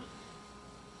remember.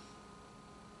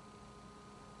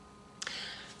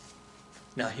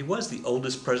 Now, he was the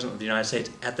oldest president of the United States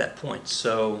at that point,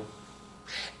 so...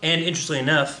 And interestingly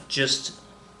enough, just...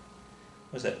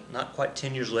 was that not quite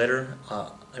 10 years later,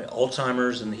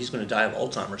 Alzheimer's, and he's going to die of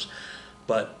Alzheimer's.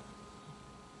 But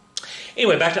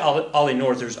anyway, back to Ollie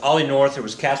North. There's Ollie North, there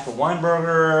was Caspar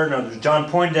Weinberger, no, there's John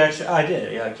Poindexter. I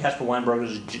did, yeah, Caspar Weinberger,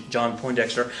 there's John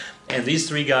Poindexter. And these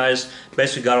three guys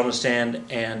basically got on the stand,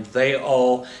 and they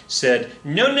all said,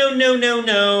 no, no, no, no,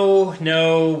 no,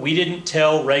 no, we didn't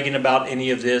tell Reagan about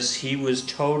any of this. He was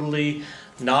totally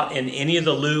not in any of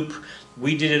the loop.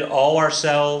 We did it all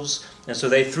ourselves. And so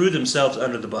they threw themselves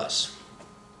under the bus.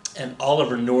 And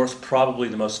Oliver North, probably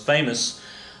the most famous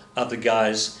of the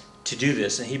guys to do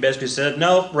this. And he basically said,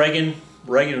 no, Reagan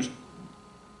was,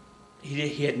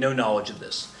 he had no knowledge of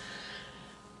this.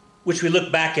 Which we look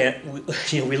back at,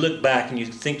 we look back and you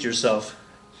think to yourself,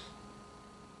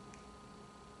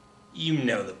 you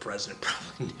know the president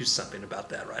probably knew something about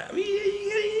that, right? I mean,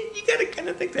 you got to kind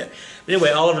of think that. But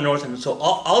anyway, Oliver North, and so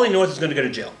Ollie North is going to go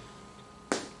to jail.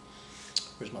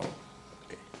 Where's my...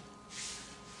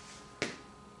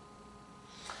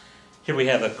 Here we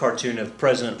have a cartoon of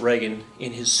President Reagan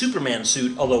in his Superman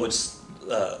suit, although it's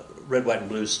red, white, and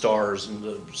blue stars and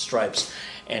the stripes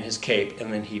and his cape,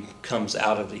 and then he comes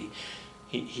out of the...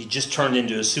 He just turned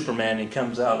into a Superman, and he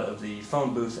comes out of the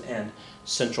phone booth, and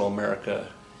Central America,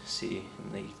 see,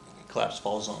 and the collapse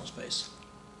falls on his face.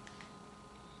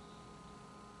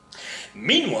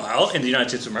 Meanwhile, in the United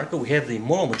States of America, we have the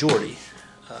moral majority.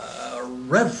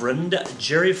 Reverend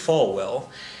Jerry Falwell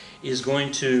is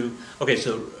going to... Okay,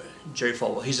 so... Jerry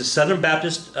Falwell. He's a Southern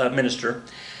Baptist minister,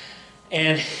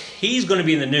 and he's going to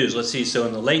be in the news. Let's see, so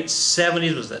in the late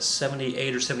 70s, was that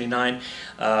 78 or 79,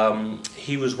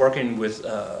 he was working with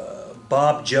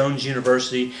Bob Jones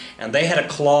University, and they had a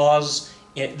clause,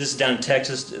 this is down in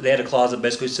Texas, they had a clause that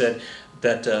basically said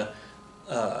that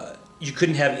you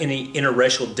couldn't have any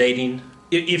interracial dating.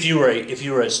 If you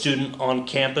were a student on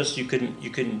campus, you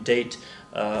couldn't date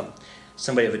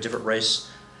somebody of a different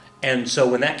race. And so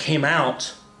when that came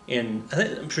out, I'm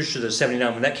pretty sure there's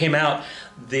 79. When that came out,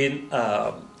 then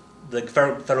the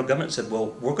federal government said, "Well,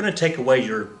 we're going to take away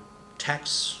your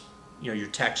tax, your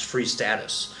tax-free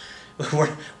status.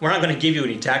 We're not going to give you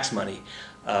any tax money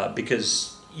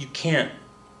because you can't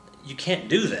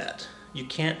do that. You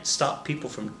can't stop people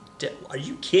from. Are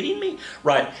you kidding me?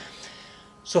 Right."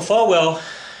 So Falwell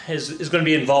is going to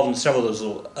be involved in several of those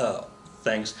little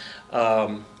things.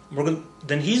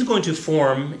 Then he's going to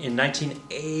form, in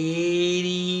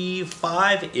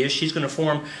 1985-ish, he's going to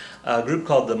form a group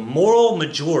called the Moral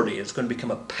Majority. It's going to become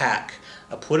a PAC,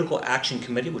 a Political Action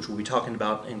Committee, which we'll be talking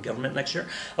about in government next year.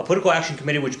 A Political Action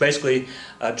Committee which basically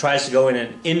tries to go in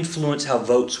and influence how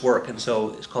votes work. And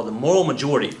so it's called the Moral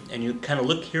Majority. And you kind of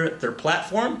look here at their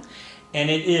platform,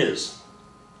 and it is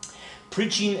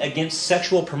preaching against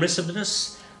sexual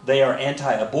permissiveness. They are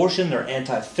anti-abortion, they're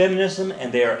anti-feminism,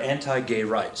 and they are anti-gay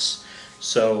rights.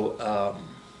 So,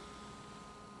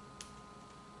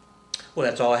 well,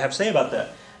 that's all I have to say about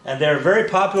that. And they're very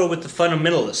popular with the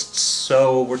fundamentalists.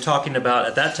 So we're talking about,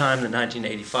 at that time, the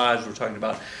 1985s, we're talking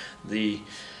about the,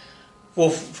 well,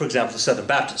 for example, the Southern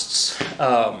Baptists,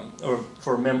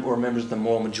 or members of the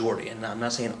Moral Majority. And I'm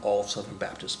not saying all Southern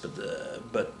Baptists,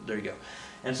 but there you go.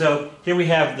 And so here we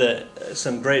have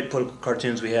some great political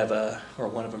cartoons. We have, or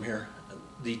one of them here,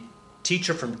 the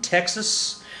teacher from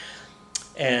Texas,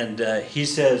 and he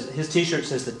says, his T-shirt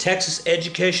says the Texas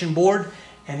Education Board,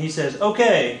 and he says,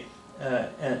 okay,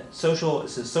 it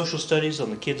says social studies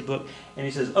on the kids' book, and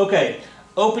he says, okay,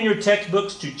 open your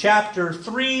textbooks to chapter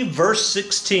 3, verse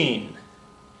 16.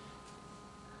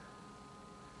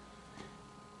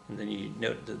 And then you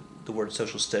note the word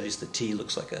social studies, the T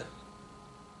looks like a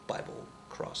Bible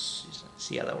cross.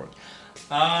 See how that works.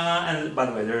 And by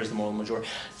the way, there is the moral majority.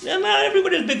 Now, not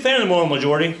everybody's a big fan of the moral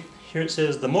majority. Here it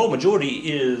says the moral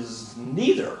majority is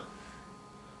neither.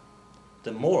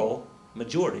 The moral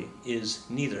majority is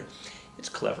neither. It's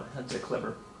clever. That's a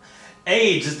clever.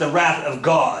 AIDS is the wrath of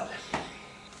God.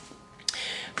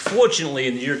 Fortunately,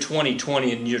 in the year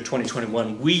 2020 and the year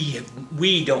 2021,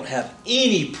 we don't have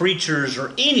any preachers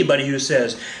or anybody who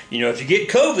says, if you get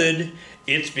COVID,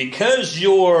 it's because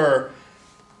you're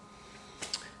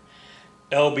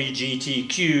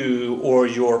LBGTQ, or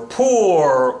you're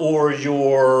poor, or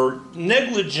you're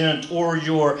negligent, or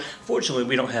you're... Fortunately,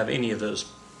 we don't have any of those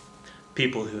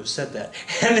people who have said that,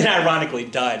 and then ironically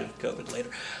died of COVID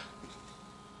later.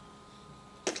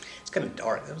 It's kind of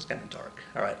dark. That was kind of dark.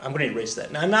 All right, I'm going to erase that.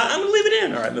 Now, I'm going to leave it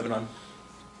in. All right, moving on.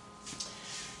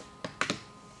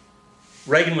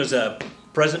 Reagan was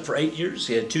president for 8 years.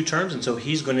 He had 2 terms, and so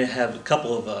he's going to have a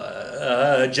couple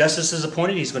of justices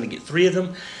appointed. He's going to get 3 of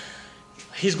them.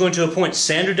 He's going to appoint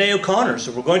Sandra Day O'Connor.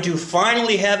 So we're going to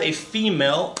finally have a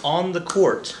female on the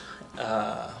court.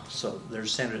 So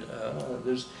there's Sandra.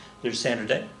 There's Sandra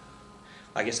Day.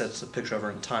 I guess that's a picture of her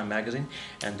in Time magazine,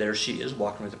 and there she is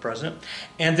walking with the president.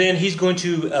 And then he's going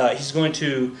to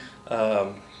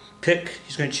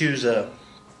choose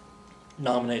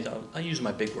nominate. I'll use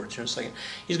my big words here in a second.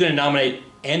 He's going to nominate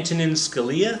Antonin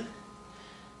Scalia.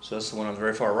 So that's the one on the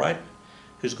very far right,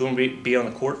 who's going to be on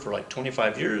the court for like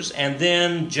 25 years. And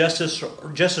then Justice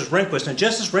Rehnquist. Now,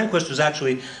 Justice Rehnquist was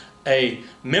actually a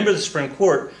member of the Supreme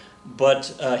Court,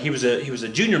 but he was a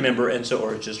junior member, and so,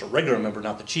 or just a regular member,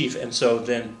 not the chief. And so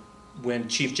then, when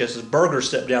Chief Justice Burger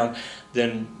stepped down,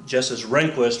 then Justice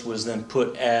Rehnquist was then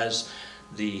put as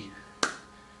the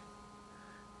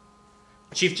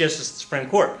Chief Justice of the Supreme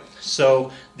Court.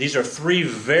 So these are 3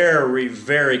 very,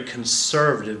 very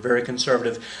conservative,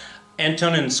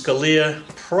 Antonin Scalia,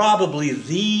 probably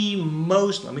the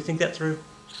most, let me think that through.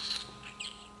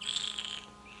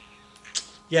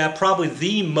 Yeah, probably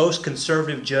the most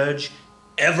conservative judge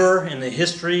ever in the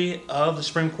history of the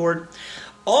Supreme Court.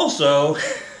 Also,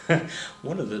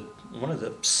 one of the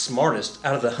smartest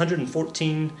out of the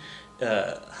 114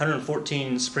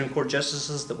 Supreme Court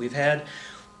justices that we've had.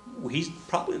 He's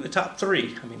probably in the top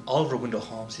 3. I mean, Oliver Wendell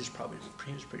Holmes, he was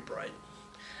pretty bright.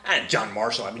 And John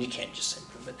Marshall, I mean, you can't just say him.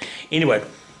 But anyway,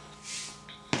 is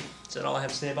that all I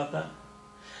have to say about that?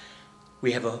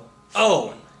 We have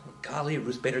golly,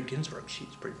 Ruth Bader Ginsburg,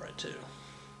 she's pretty bright too.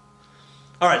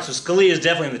 All right, so Scalia is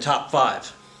definitely in the top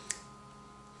 5.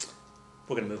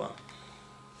 We're going to move on.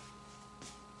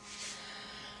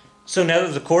 So now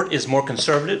that the court is more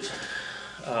conservative,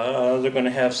 they're going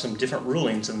to have some different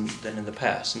rulings than in the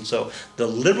past. And so the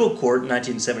liberal court in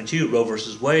 1972, Roe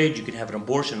versus Wade, you can have an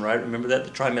abortion, right? Remember that,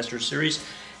 the trimester series?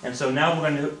 And so now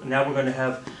we're going to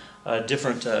have a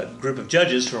different group of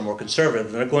judges who are more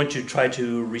conservative. They're going to try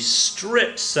to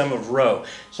restrict some of Roe.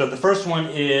 So the first one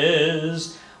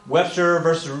is Webster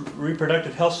versus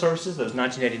Reproductive Health Services. That was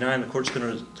 1989. The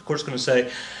court's going to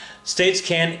say states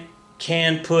can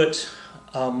put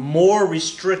more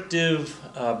restrictive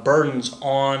burdens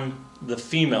on the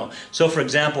female. So, for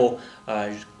example,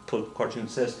 put a cartoon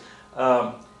that says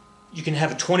you can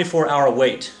have a 24-hour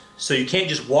wait. So you can't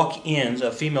just walk in.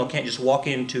 A female can't just walk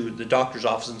into the doctor's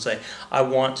office and say, "I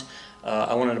want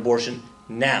an abortion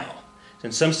now."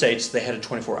 In some states, they had a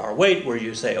 24-hour wait where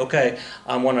you say, "Okay,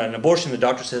 I want an abortion." The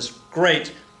doctor says,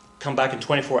 "Great, come back in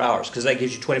 24 hours," because that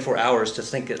gives you 24 hours to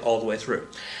think it all the way through.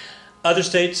 Other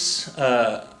states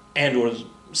and/or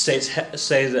states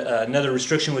say that another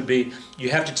restriction would be you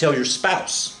have to tell your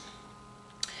spouse.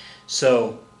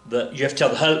 So you have to tell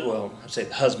the husband. Well, I say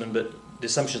the husband, but the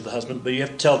assumption is the husband. But you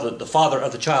have to tell the father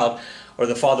of the child or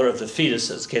the father of the fetus,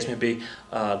 as the case may be,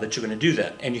 that you're going to do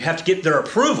that, and you have to get their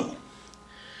approval.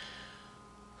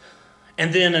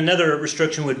 And then another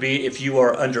restriction would be if you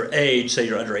are underage, say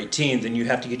you're under 18, then you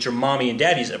have to get your mommy and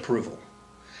daddy's approval.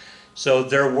 So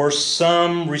there were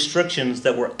some restrictions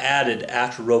that were added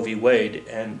after Roe v. Wade,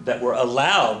 and that were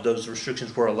allowed. Those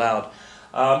restrictions were allowed.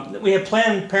 We have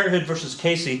Planned Parenthood versus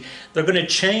Casey. They're going to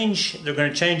change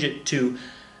it to,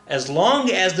 as long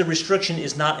as the restriction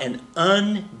is not an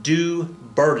undue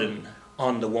burden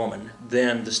on the woman,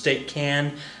 then the state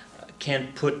can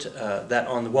put that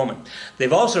on the woman.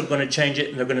 They've also going to change it,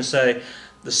 and they're going to say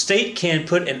the state can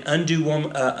put an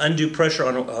undue pressure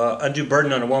on undue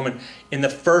burden on a woman in the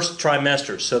first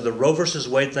trimester. So the Roe versus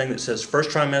Wade thing that says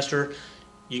first trimester,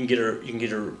 you can get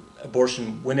her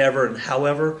abortion whenever and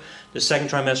however. The second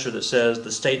trimester that says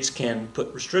the states can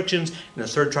put restrictions, and the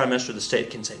third trimester the state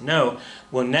can say no.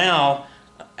 Well, now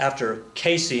after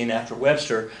Casey and after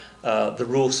Webster, the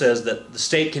rule says that the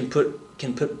state can put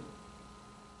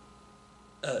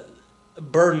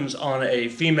burdens on a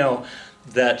female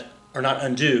that are not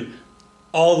undue,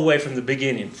 all the way from the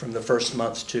beginning, from the first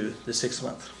month to the 6th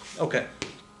month. Okay.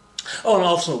 Oh, and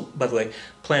also, by the way,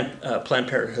 Planned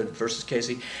Parenthood versus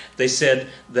Casey, they said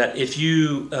that if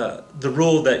you, the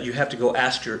rule that you have to go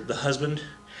ask the husband,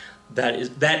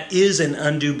 that is an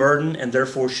undue burden and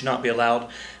therefore should not be allowed,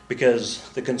 because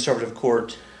the conservative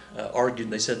court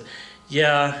argued. They said,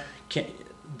 yeah,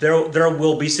 there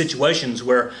will be situations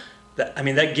where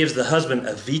that gives the husband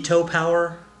a veto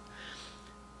power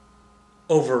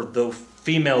over the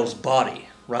female's body,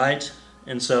 right?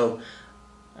 And so,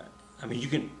 you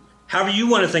can, however you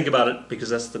want to think about it, because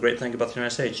that's the great thing about the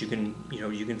United States. You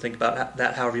can think about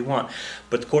that however you want.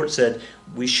 But the court said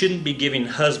we shouldn't be giving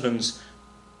husbands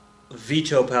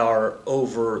veto power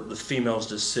over the female's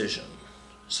decision.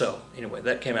 So anyway,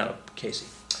 that came out of Casey.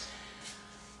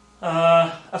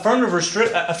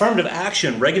 Affirmative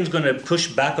action. Reagan's going to push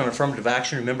back on affirmative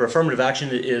action. Remember, affirmative action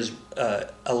is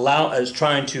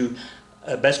trying to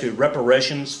basically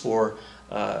reparations for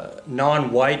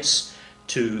non-whites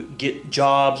to get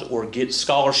jobs or get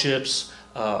scholarships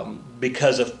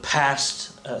because of past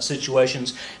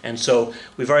situations. And so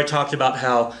we've already talked about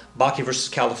how Bakke versus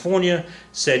California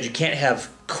said you can't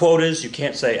have quotas. You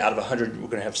can't say out of 100 we're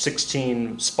going to have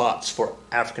 16 spots for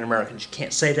African Americans. You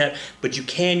can't say that, but you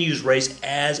can use race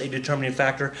as a determining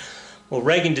factor. Well,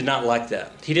 Reagan did not like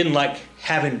that. He didn't like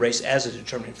having race as a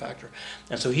determining factor.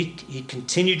 And so he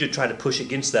continued to try to push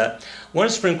against that. One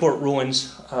of the Supreme Court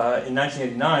rulings in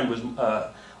 1989 was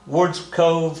Ward's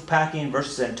Cove Packing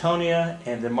versus Antonia,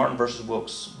 and then Martin versus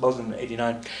Wilkes, both in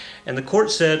 89. And the court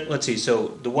said, let's see, so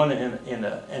the one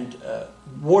in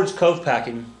Ward's Cove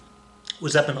Packing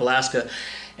was up in Alaska,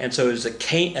 and so it was a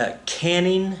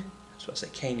canning, that's what I say,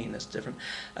 canning, that's different,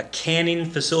 a canning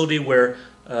facility where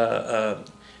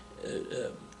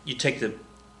you take the,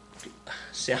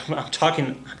 see, I'm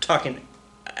talking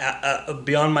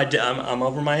beyond my, I'm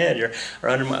over my head here, or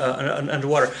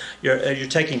underwater. You're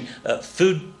taking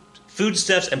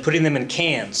foodstuffs and putting them in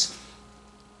cans,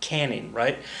 canning,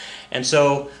 right? And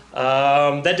so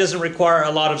that doesn't require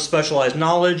a lot of specialized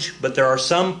knowledge, but there are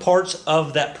some parts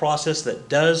of that process that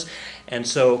does. And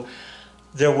so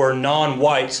there were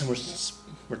non-whites, and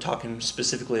we're talking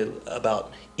specifically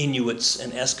about Inuits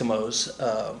and Eskimos,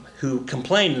 who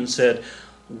complained and said,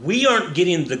 we aren't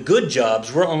getting the good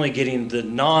jobs, we're only getting the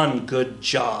non-good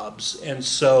jobs. And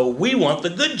so we want the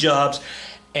good jobs.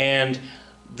 And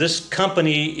this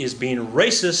company is being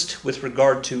racist with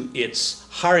regard to its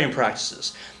hiring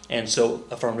practices. And so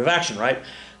affirmative action, right?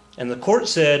 And the court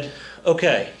said,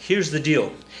 okay, here's the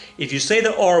deal. If you say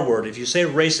the R word, if you say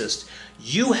racist,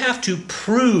 you have to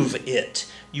prove it.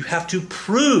 You have to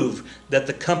prove that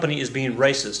the company is being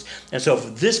racist. And so for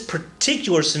this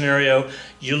particular scenario,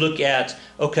 you look at,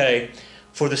 okay,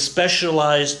 for the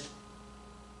specialized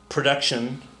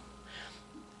production,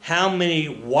 how many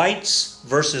whites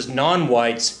versus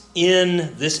non-whites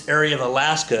in this area of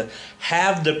Alaska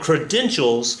have the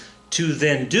credentials to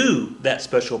then do that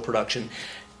special production?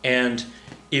 And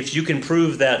if you can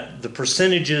prove that the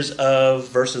percentages of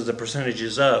versus the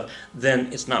percentages of,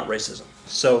 then it's not racism.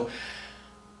 So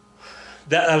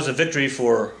that was a victory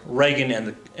for Reagan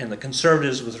and the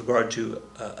conservatives with regard to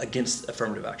against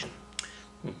affirmative action.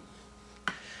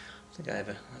 I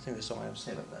think that's all I have to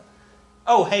say about that.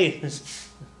 Oh, hey, it's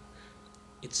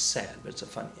sad, but it's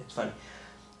funny.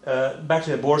 Back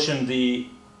to abortion, the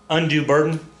undue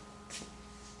burden.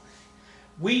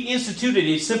 We instituted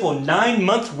a simple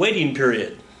 9-month waiting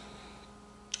period.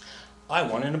 I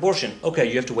want an abortion. Okay,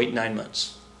 you have to wait 9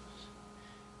 months.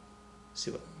 See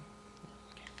what?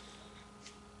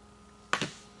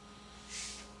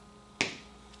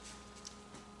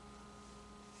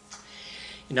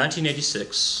 In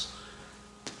 1986,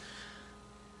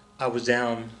 I was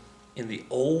down in the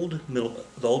old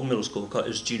middle school, it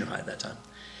was junior high at that time,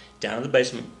 down in the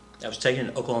basement. I was taking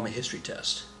an Oklahoma history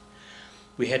test.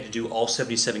 We had to do all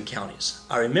 77 counties.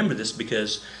 I remember this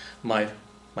because my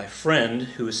friend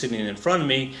who was sitting in front of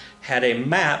me had a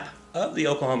map of the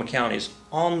Oklahoma counties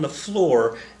on the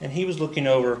floor, and he was looking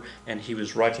over and he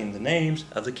was writing the names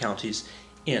of the counties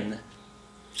on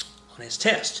his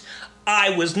test. I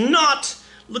was not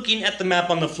looking at the map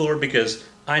on the floor because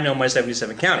I know my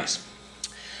 77 counties.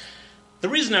 The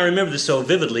reason I remember this so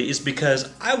vividly is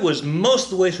because I was most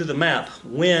of the way through the map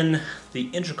when the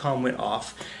intercom went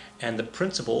off and the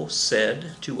principal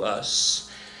said to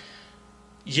us,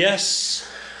 yes,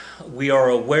 we are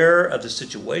aware of the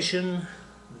situation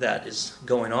that is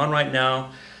going on right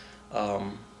now.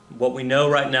 What we know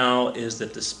right now is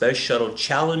that the Space Shuttle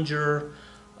Challenger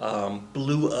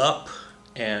blew up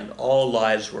and all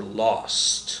lives were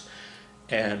lost.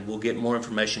 And we'll get more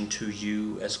information to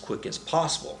you as quick as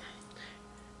possible.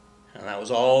 And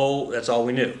that's all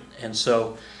we knew. And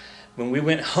so when we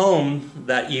went home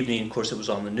that evening, of course it was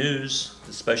on the news,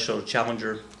 the Space Shuttle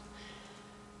Challenger,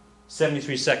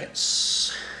 73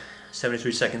 seconds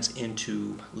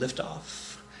into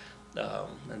liftoff.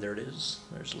 And there it is,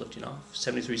 there's lifting off.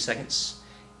 73 seconds,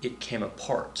 it came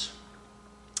apart.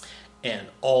 And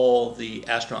all the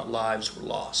astronaut lives were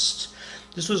lost.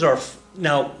 This was our,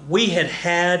 now we had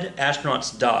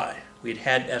astronauts die. We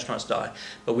had astronauts die,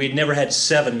 but we had never had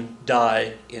 7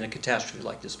 die in a catastrophe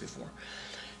like this before.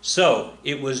 So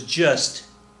it was just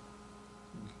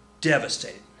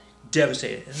devastating,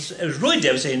 devastating. It was really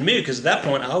devastating to me because at that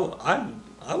point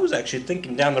I was actually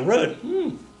thinking down the road,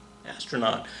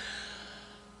 astronaut.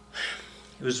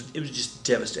 It was just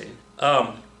devastating.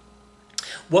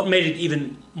 What made it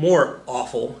even more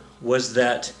awful was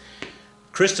that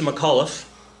Krista McAuliffe,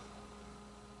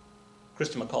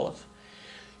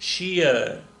 she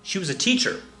was a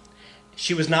teacher.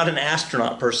 She was not an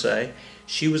astronaut per se.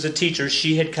 She was a teacher.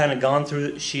 She had kind of gone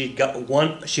through. She had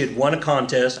won a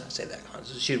contest. I say that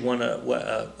contest. She had won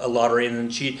a lottery, and then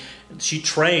she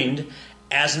trained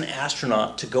as an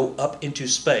astronaut to go up into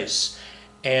space.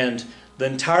 And the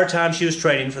entire time she was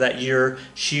training for that year,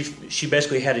 she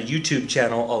basically had a YouTube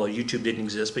channel, although YouTube didn't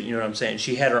exist, but you know what I'm saying.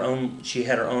 She had her own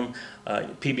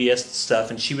PBS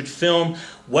stuff, and she would film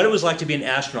what it was like to be an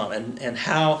astronaut and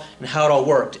how it all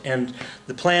worked. And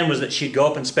the plan was that she'd go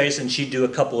up in space and she'd do a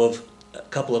couple of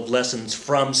lessons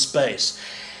from space.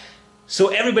 So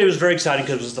everybody was very excited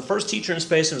because it was the first teacher in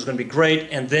space and it was going to be great.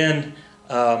 And then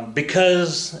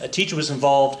because a teacher was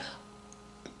involved,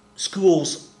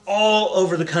 schools all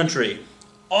over the country,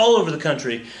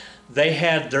 they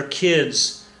had their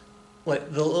kids,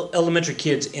 like the elementary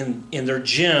kids, in their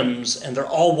gyms, and they're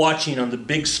all watching on the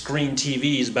big screen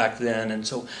TVs back then. And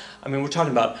so, I mean, we're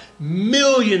talking about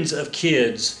millions of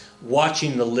kids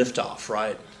watching the liftoff,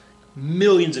 right?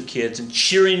 Millions of kids, and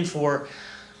cheering for.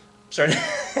 I'm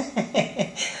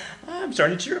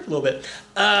starting to tear up a little bit,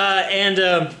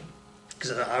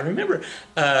 because I remember.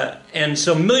 And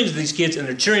so millions of these kids, and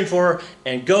they're cheering for her,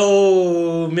 and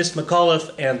go Miss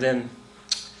McAuliffe, and then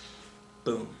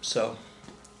boom. So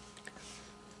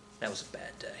that was a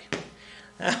bad day.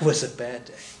 That was a bad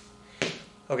day.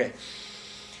 Okay.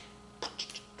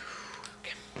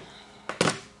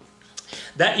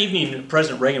 That evening,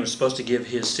 President Reagan was supposed to give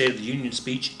his State of the Union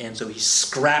speech, and so he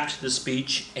scrapped the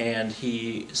speech, and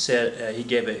he said he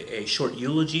gave a short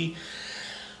eulogy.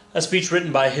 A speech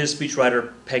written by his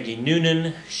speechwriter, Peggy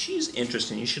Noonan. She's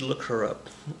interesting. You should look her up.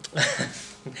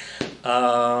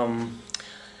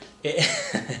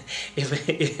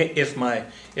 If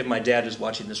my dad is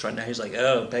watching this right now, he's like,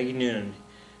 "Oh, Peggy Noonan,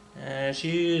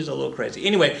 she's a little crazy."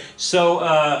 Anyway,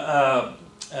 so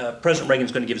President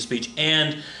Reagan's going to give a speech,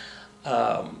 and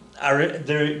there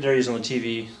he is on the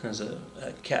TV. There's a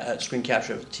screen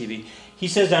capture of the TV. He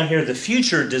says down here, "The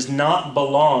future does not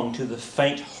belong to the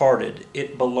faint-hearted.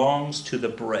 It belongs to the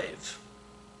brave."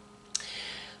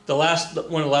 One of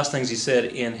the last things he said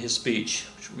in his speech,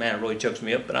 which, man, it really chokes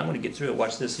me up, but I'm going to get through it.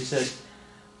 Watch this. He says,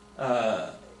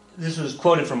 this was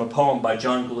quoted from a poem by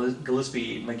John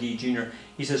Gillespie Magee Jr.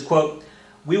 He says, quote,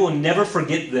 "We will never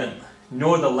forget them,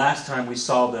 nor the last time we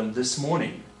saw them this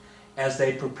morning, as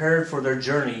they prepared for their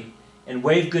journey and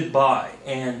waved goodbye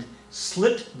and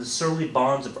slipped the surly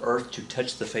bonds of earth to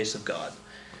touch the face of God."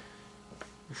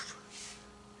 Oof.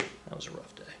 That was a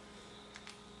rough day.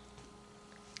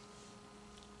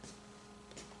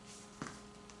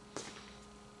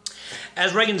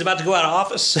 As Reagan's about to go out of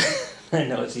office, I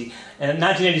know it's in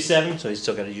 1987, so he's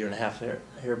still got a year and a half here.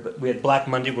 But we had Black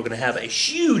Monday. We're going to have a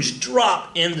huge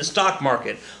drop in the stock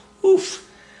market. Oof.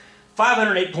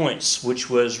 508 points, which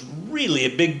was really a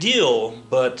big deal,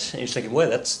 but you're thinking, well,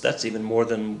 that's even more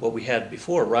than what we had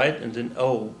before, right? And then,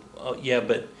 oh yeah,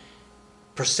 but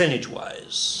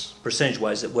percentage-wise,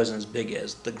 it wasn't as big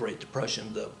as the Great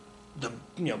Depression, the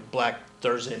Black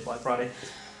Thursday, Black Friday.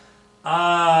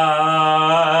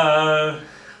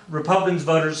 Republicans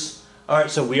voters. All right,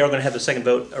 so we are going to have the second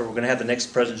vote, or we're going to have the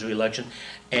next presidential election,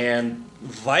 and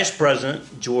Vice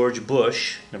President George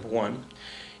Bush, number 1,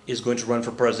 is going to run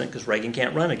for president because Reagan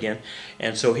can't run again.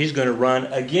 And so he's going to run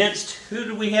against, who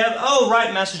do we have? Oh,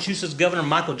 right, Massachusetts Governor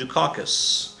Michael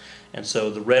Dukakis. And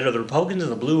so the red are the Republicans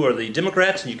and the blue are the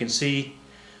Democrats, and you can see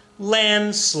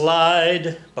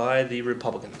landslide by the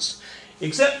Republicans.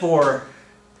 Except for,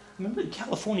 I remember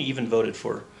California even voted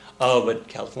for, oh, but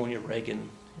California,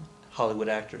 Reagan, Hollywood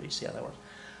actor, you see how that works.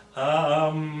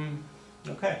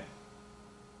 Okay.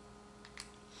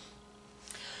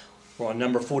 We're on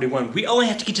number 41. We only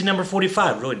have to get to number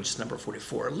 45, really just number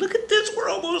 44. Look at this, we're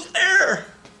almost there.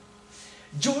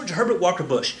 George Herbert Walker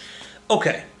Bush.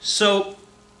 Okay, so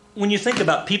when you think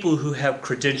about people who have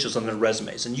credentials on their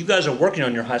resumes, and you guys are working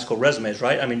on your high school resumes,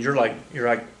 right? I mean,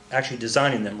 you're actually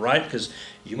designing them, right? Because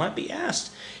you might be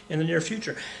asked in the near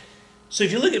future. So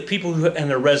if you look at people who and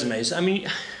their resumes, I mean,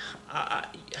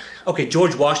 okay,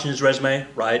 George Washington's resume,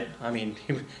 right? I mean,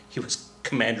 he was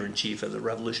commander-in-chief of the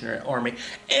Revolutionary Army,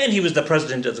 and he was the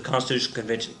president of the Constitutional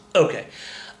Convention. Okay.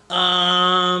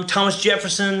 Thomas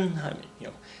Jefferson, I mean, you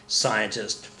know,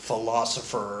 scientist,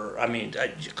 philosopher, I mean,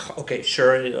 okay,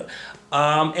 sure.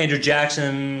 Andrew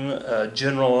Jackson,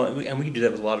 general, and we can do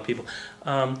that with a lot of people.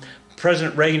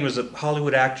 President Reagan was a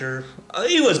Hollywood actor.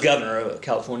 He was governor of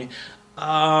California.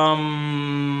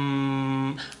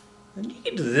 And you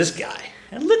get to this guy,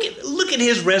 and look at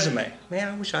his resume. Man,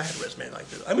 I wish I had a resume like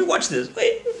this. I mean, watch this.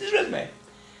 Wait, this resume.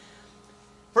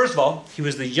 First of all, he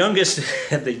was the youngest,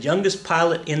 the youngest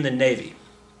pilot in the Navy.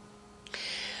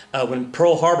 When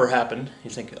Pearl Harbor happened, you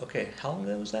think, okay, how long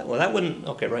ago was that? Well, that wouldn't,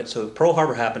 okay, right, so Pearl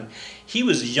Harbor happened. He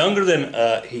was younger than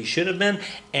he should have been,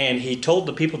 and he told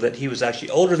the people that he was actually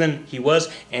older than he was,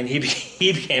 and he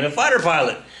became a fighter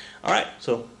pilot. All right,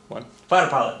 so one, fighter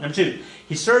pilot. Number two,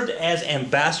 he served as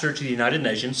ambassador to the United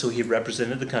Nations, so he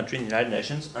represented the country in the United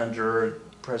Nations under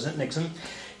President Nixon.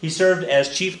 He served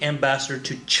as chief ambassador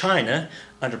to China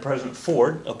under President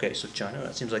Ford. Okay, so China,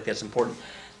 that seems like that's important.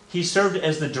 He served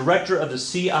as the director of the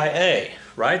CIA,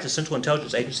 right, the Central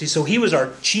Intelligence Agency. So he was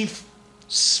our chief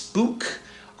spook,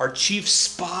 our chief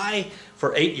spy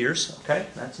for 8 years. Okay,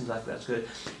 that seems like that's good.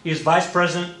 He was vice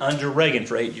president under Reagan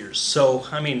for 8 years. So,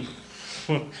 I mean,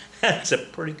 that's a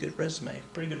pretty good resume,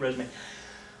 pretty good resume.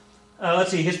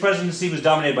 Let's see, his presidency was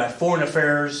dominated by foreign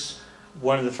affairs.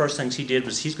 One of the first things he did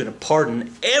was he's going to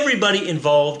pardon everybody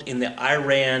involved in the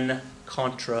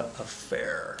Iran-Contra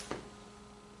affair.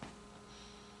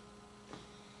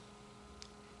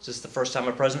 Is this the first time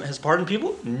a president has pardoned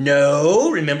people?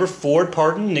 No. Remember, Ford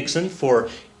pardoned Nixon for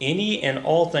any and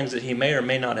all things that he may or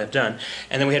may not have done.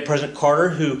 And then we had President Carter,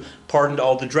 who pardoned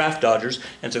all the draft dodgers.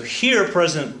 And so here,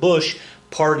 President Bush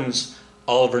pardons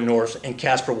Oliver North and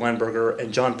Caspar Weinberger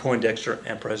and John Poindexter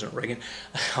and President Reagan,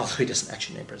 although he doesn't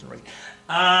actually name President Reagan,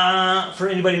 for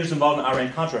anybody who's involved in the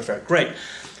Iran-Contra affair. Great.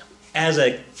 As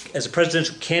a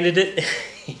presidential candidate,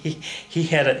 he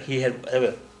had a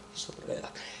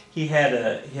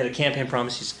campaign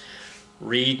promise. He's,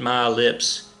 read my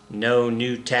lips, no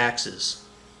new taxes.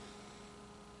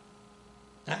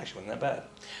 That actually wasn't that bad.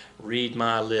 Read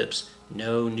my lips,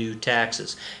 no new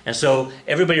taxes. And so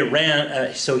everybody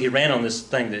ran, so he ran on this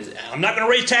thing that, I'm not going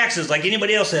to raise taxes like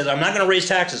anybody else says. I'm not going to raise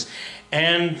taxes.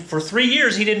 And for 3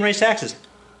 years, he didn't raise taxes.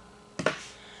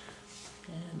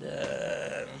 And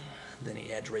then he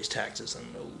had to raise taxes. And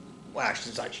well,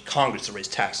 actually, it's actually Congress that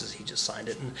raised taxes. He just signed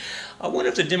it. And I wonder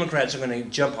if the Democrats are going to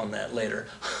jump on that later.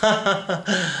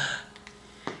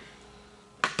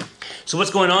 So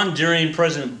what's going on during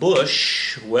President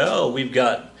Bush? Well, we've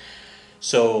got,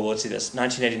 so let's see, that's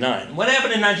 1989. What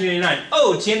happened in 1989?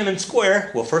 Oh, Tiananmen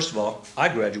Square. Well, first of all, I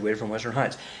graduated from Western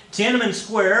Heights. Tiananmen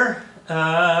Square,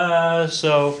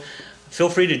 so feel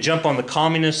free to jump on the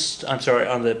communist, I'm sorry,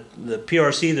 on the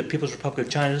PRC, the People's Republic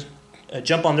of China,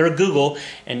 jump on their Google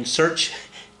and search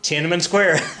Tiananmen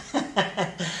Square.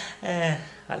 I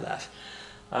laugh.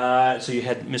 So you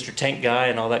had Mr. Tank Guy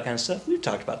and all that kind of stuff. We've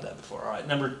talked about that before. All right,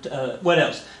 what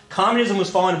else? Communism was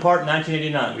falling apart in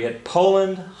 1989. We had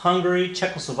Poland, Hungary,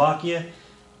 Czechoslovakia,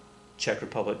 Czech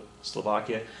Republic,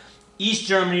 Slovakia, East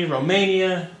Germany,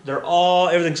 Romania.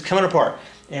 Everything's coming apart.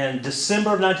 And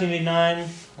December of 1989,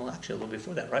 well, actually a little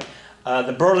before that, right?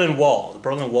 The Berlin Wall. The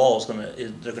Berlin Wall they're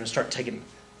going to start taking.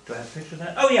 Do I have a picture of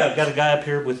that? Oh yeah, I've got a guy up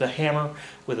here with a hammer,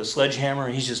 with a sledgehammer,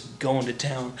 and he's just going to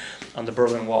town on the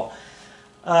Berlin Wall.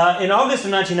 In August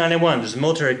of 1991, there's a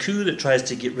military coup that tries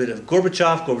to get rid of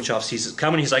Gorbachev. Gorbachev sees it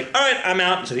coming. He's like, all right, I'm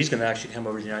out. So he's going to actually come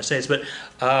over to the United States. But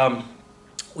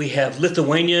we have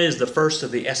Lithuania is the first of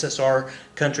the SSR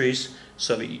countries,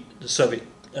 the Soviet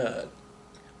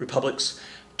republics,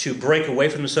 to break away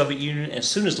from the Soviet Union. As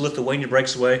soon as Lithuania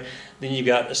breaks away, then you've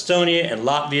got Estonia and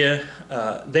Latvia.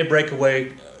 They break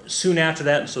away soon after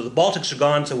that. And so the Baltics are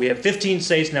gone. So we have 15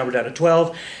 states. Now we're down to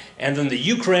 12. And then the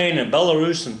Ukraine and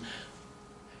Belarus and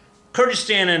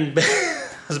Kyrgyzstan and, I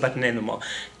was about to name them all,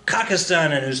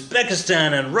 Kazakhstan and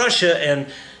Uzbekistan and Russia and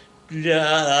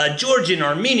Georgia and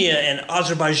Armenia and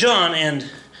Azerbaijan and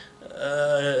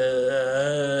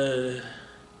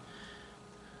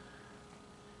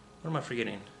what am I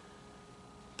forgetting?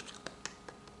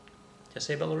 Did I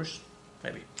say Belarus?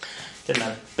 Maybe. Didn't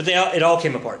matter. But it all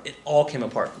came apart. It all came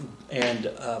apart. And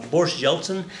Boris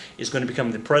Yeltsin is going to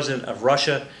become the president of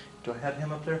Russia. Do I have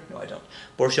him up there? No, I don't.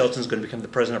 Boris Yeltsin is going to become the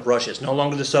president of Russia. It's no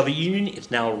longer the Soviet Union. It's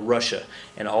now Russia.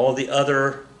 And all the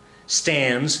other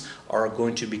stands are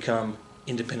going to become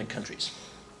independent countries.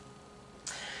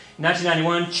 In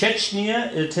 1991,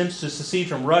 Chechnya attempts to secede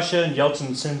from Russia, and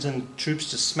Yeltsin sends in troops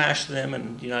to smash them,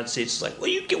 and the United States is like, well,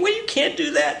 you can't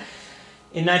do that.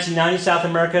 In 1990, South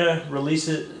America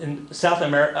releases,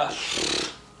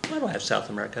 Why do I have South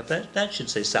America? That should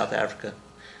say South Africa.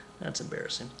 That's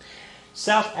embarrassing.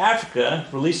 South Africa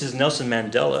releases Nelson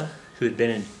Mandela, who had been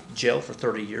in jail for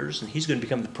 30 years, and he's going to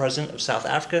become the president of South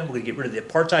Africa. We're going to get rid of the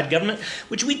apartheid government,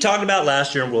 which we talked about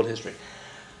last year in world history.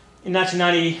 In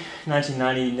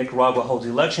 1990, Nicaragua holds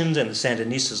elections, and the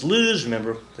Sandinistas lose.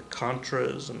 Remember the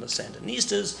Contras and the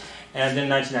Sandinistas. And then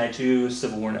 1992,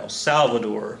 civil war in El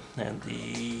Salvador, and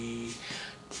the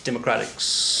Democratic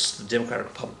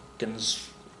Republicans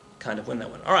kind of win that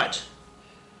one. All right.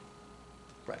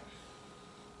 Right.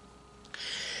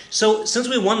 So since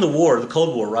we won the war, the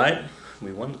Cold War, right?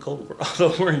 We won the Cold War,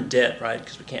 although we're in debt, right?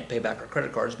 Because we can't pay back our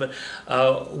credit cards. But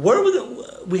where are we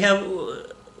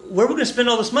going to spend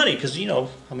all this money? Because I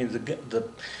mean, the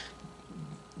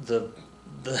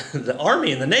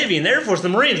Army and the Navy and the Air Force, the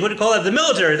Marines, what do you call that? The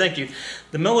military. Thank you.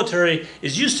 The military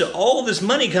is used to all this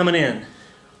money coming in.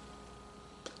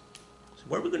 So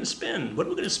where are we going to spend? What are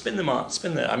we going to spend them on?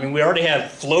 I mean, we already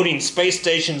have floating space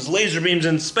stations, laser beams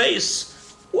in space.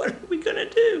 What are we going to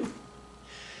do?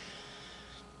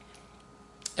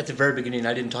 At the very beginning,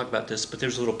 I didn't talk about this, but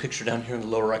there's a little picture down here in the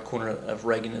lower right corner of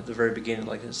Reagan at the very beginning,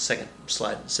 like the second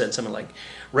slide, it said something like,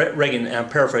 Reagan, and I'm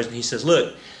paraphrasing, he says,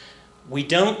 look, we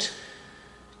don't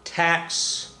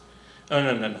tax,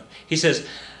 no. He says,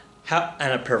 and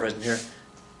I'm paraphrasing here,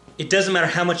 it doesn't matter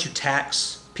how much you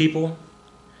tax people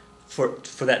for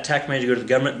that tax money to go to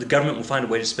the government will find a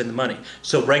way to spend the money.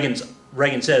 So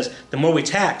Reagan says, the more we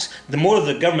tax, the more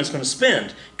the government's going to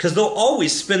spend, because they'll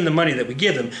always spend the money that we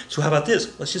give them. So how about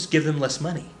this? Let's just give them less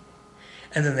money,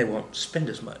 and then they won't spend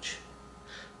as much.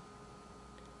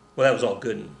 Well, that was all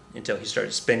good until he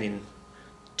started spending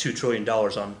 $2 trillion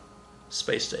on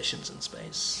space stations in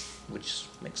space, which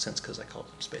makes sense because I call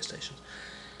them space stations.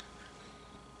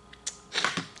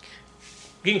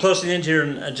 Getting close to the end here,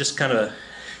 and just kind of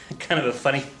a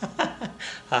funny,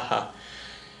 haha.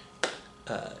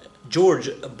 George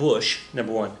Bush,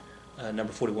 number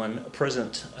 41,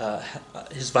 president,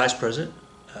 his vice president,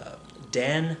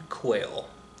 Dan Quayle.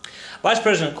 Vice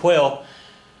President Quayle,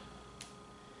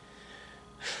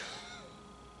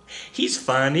 he's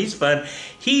fun. He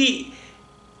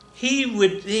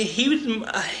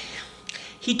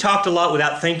talked a lot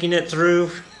without thinking it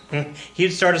through.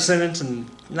 He'd start a sentence and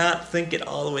not think it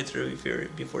all the way through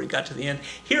before he got to the end.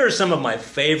 Here are some of my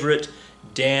favorite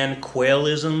Dan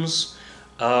Quayle-isms.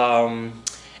 And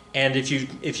if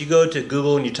you go to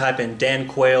Google and you type in Dan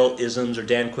Quayle-isms or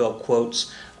Dan Quayle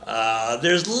quotes,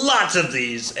 there's lots of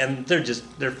these, and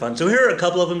they're fun. So here are a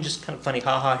couple of them, just kind of funny.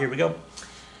 Haha, here we go.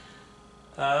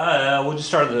 We'll just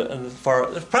start at the far.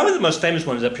 Probably the most famous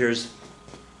one is up here is,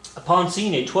 upon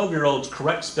seeing a 12-year-old's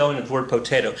correct spelling of the word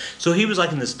potato. So he was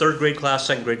like in this third grade class,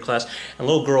 second grade class, and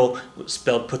a little girl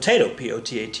spelled potato,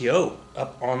 P-O-T-A-T-O,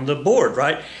 up on the board,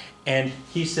 right? And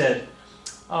he said,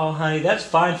 oh, honey, that's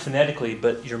fine phonetically,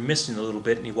 but you're missing a little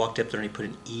bit. And he walked up there and he put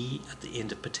an E at the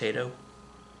end of potato.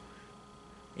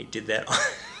 He did that.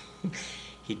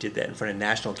 He did that in front of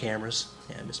national cameras.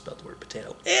 Yeah, I misspelled the word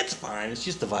potato. It's fine. It's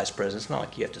just the vice president. It's not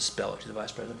like you have to spell it to the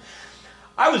vice president.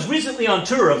 I was recently on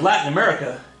tour of Latin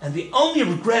America, and the only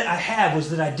regret I have was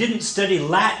that I didn't study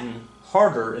Latin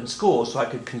harder in school so I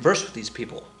could converse with these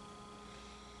people.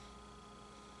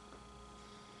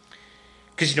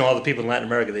 Because all the people in Latin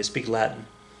America, they speak Latin.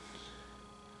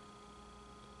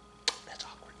 That's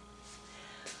awkward.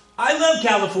 I love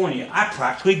California. I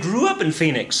practically grew up in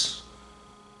Phoenix.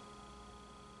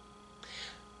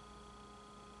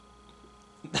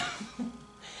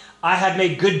 I have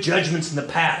made good judgments in the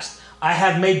past. I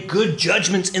have made good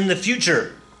judgments in the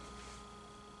future.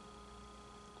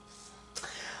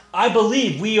 I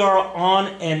believe we are on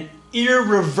an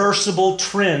irreversible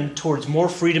trend towards more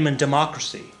freedom and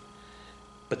democracy.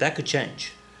 But that could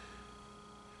change.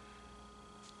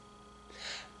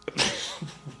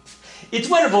 It's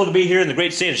wonderful to be here in the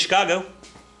great state of Chicago.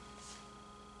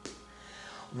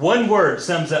 One word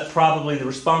sums up probably the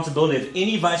responsibility of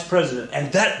any vice president,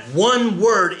 and that one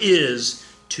word is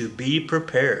to be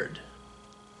prepared.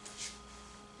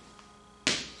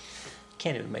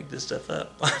 Can't even make this stuff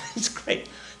up. It's great.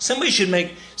 Somebody should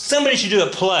do a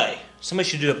play. Somebody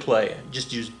should do a play.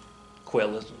 Just use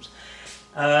Quayle-isms.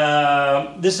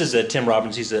 This is Tim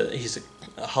Robbins. He's a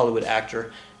Hollywood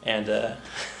actor, and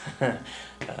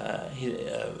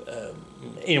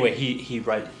anyway, he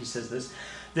says this.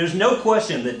 There's no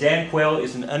question that Dan Quayle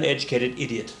is an uneducated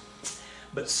idiot,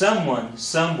 but someone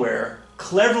somewhere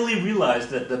cleverly realized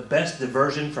that the best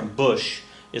diversion from Bush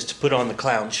is to put on the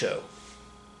clown show.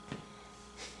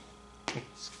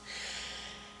 It's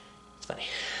funny.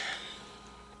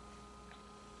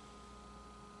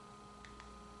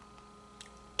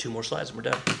 Two more slides and we're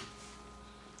done.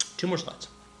 Two more slides.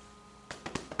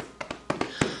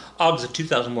 August of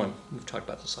 2001. We've talked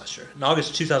about this last year. In August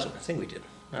of 2000, I think we did.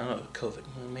 I don't know, COVID.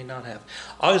 We may not have.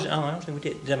 August, oh, I don't think we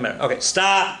did. It doesn't matter. Okay,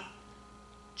 stop.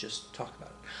 Just talk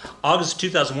about it. August of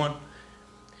 2001,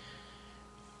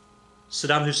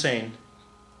 Saddam Hussein,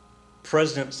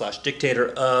 president/dictator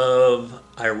of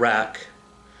Iraq,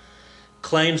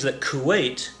 claims that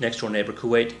Kuwait, next door neighbor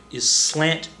Kuwait, is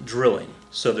slant drilling.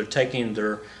 So they're taking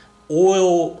their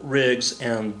oil rigs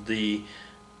and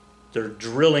they're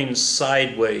drilling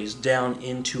sideways down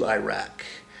into Iraq.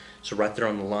 So right there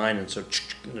on the line, and so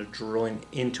they're drilling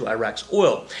into Iraq's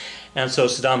oil. And so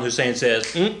Saddam Hussein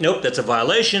says, nope, that's a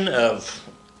violation of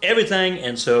everything.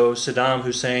 And so Saddam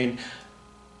Hussein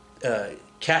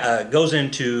goes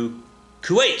into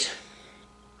Kuwait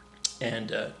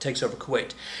and takes over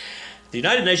Kuwait. The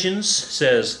United Nations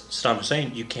says, Saddam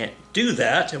Hussein, you can't do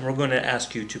that, and we're going to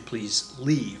ask you to please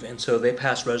leave. And so they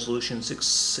passed Resolution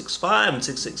 665 and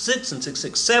 666 and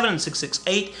 667 and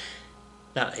 668,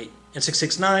 not 8, and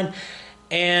 669,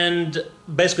 and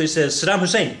basically says, Saddam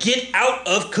Hussein, get out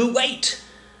of Kuwait.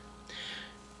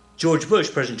 George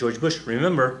Bush, President George Bush,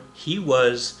 remember, he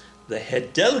was the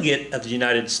head delegate of the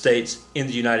United States in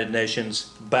the United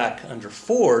Nations back under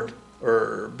Ford,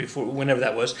 or before, whenever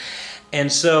that was.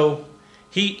 And so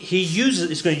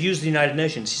he's going to use the United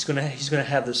Nations. He's going to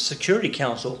have the Security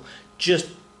Council just,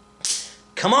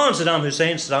 come on, Saddam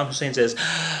Hussein. Saddam Hussein says,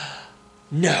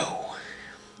 no.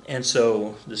 And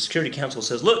so the Security Council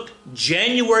says, look,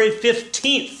 January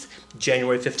 15th,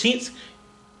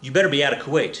 you better be out of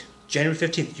Kuwait. January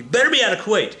 15th, you better be out of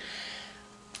Kuwait.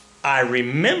 I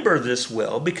remember this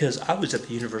well because I was at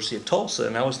the University of Tulsa,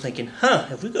 and I was thinking,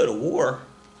 if we go to war,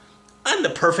 I'm the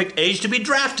perfect age to be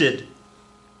drafted.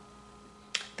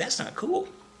 That's not cool.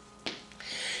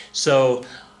 So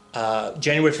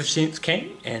January 15th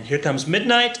came, and here comes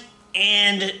midnight,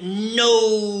 and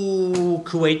no,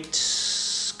 Kuwait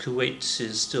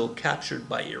is still captured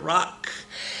by Iraq.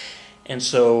 And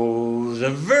so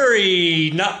the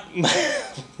very not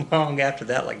long after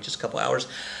that, like just a couple hours,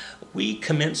 we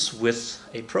commence with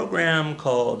a program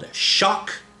called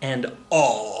Shock and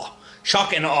Awe.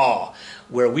 Shock and Awe,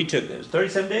 where we took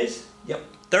 37 days? Yep.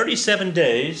 37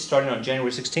 days, starting on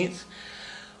January 16th,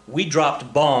 we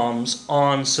dropped bombs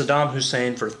on Saddam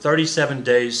Hussein for 37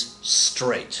 days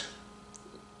straight.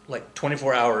 Like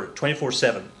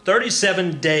 24/7.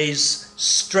 37 days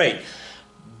straight.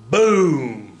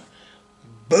 Boom.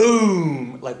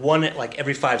 Boom. Like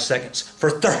every 5 seconds. For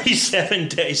 37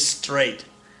 days straight.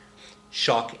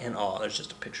 Shock and awe. There's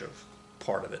just a picture of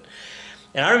part of it.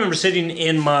 And I remember sitting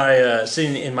in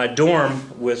my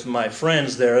dorm with my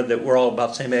friends there that were all about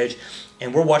the same age,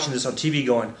 and we're watching this on TV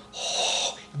going,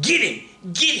 oh, get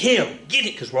him,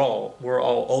 because we're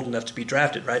all old enough to be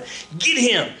drafted, right? Get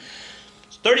him.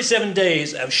 37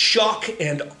 days of shock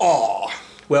and awe.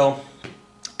 Well,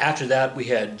 after that we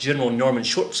had General Norman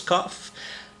Schwarzkopf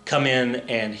come in,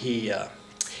 and he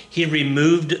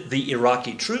removed the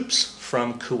Iraqi troops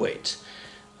from Kuwait.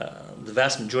 The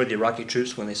vast majority of the Iraqi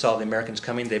troops, when they saw the Americans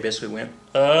coming, they basically went,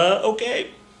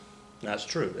 okay. That's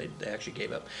true. They actually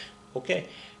gave up. Okay.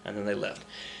 And then they left.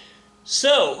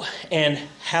 So, and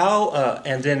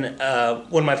then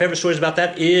one of my favorite stories about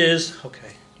that is,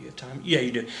 okay, do you have time? Yeah,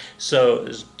 you do. So,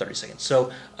 there's 30 seconds.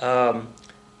 So,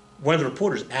 one of the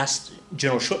reporters asked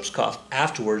General Schwarzkopf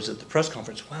afterwards at the press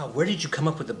conference, wow, where did you come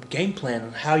up with the game plan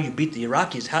on how you beat the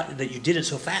Iraqis, that you did it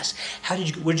so fast? Where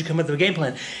did you come up with the game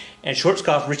plan? And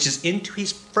Schwarzkopf reaches into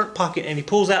his front pocket and he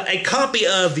pulls out a copy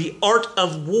of The Art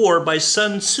of War by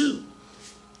Sun Tzu.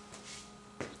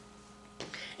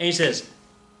 And he says,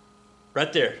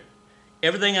 right there,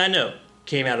 everything I know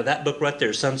came out of that book right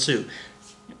there, Sun Tzu.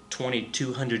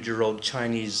 2,200-year-old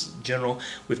Chinese general.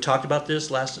 We've talked about this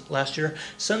last year.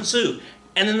 Sun Tzu.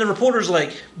 And then the reporter's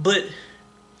like, but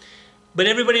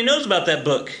everybody knows about that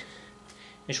book.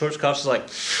 And Schwarzkopf's like,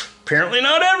 apparently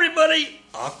not everybody.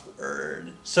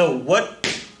 Awkward. So what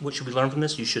should we learn from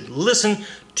this? You should listen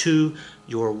to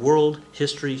your world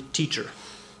history teacher.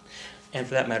 And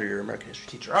for that matter, your American history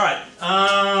teacher. All right.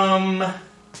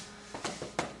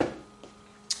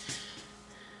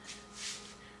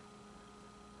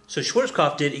 So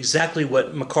Schwarzkopf did exactly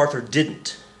what MacArthur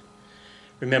didn't.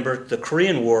 Remember, the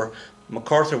Korean War,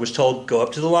 MacArthur was told, go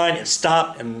up to the line and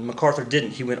stop, and MacArthur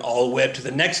didn't. He went all the way up to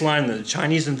the next line, and the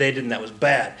Chinese invaded, and that was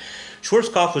bad.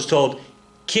 Schwarzkopf was told,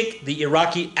 kick the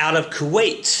Iraqi out of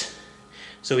Kuwait.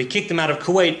 So he kicked them out of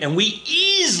Kuwait, and we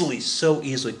so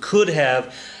easily could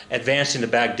have advanced into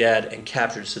Baghdad and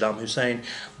captured Saddam Hussein.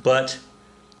 But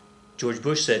George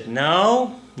Bush said,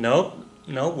 no,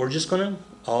 we're just going to,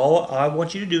 all I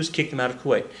want you to do is kick them out of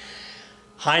Kuwait.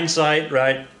 Hindsight,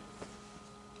 right?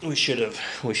 We should have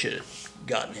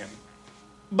gotten him.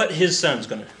 But his son's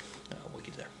going to, we'll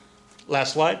get there.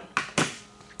 Last slide.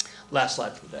 Last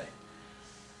slide for the day.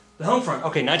 The home front.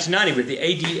 Okay, 1990 with the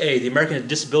ADA, the American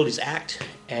Disabilities Act,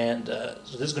 and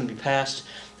so this is going to be passed.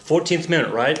 14th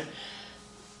Amendment, right?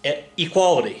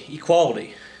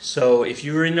 Equality. So if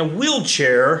you're in a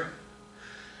wheelchair,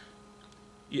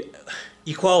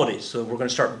 equality. So we're going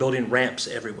to start building ramps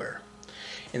everywhere.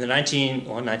 In the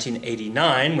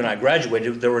 1989, when I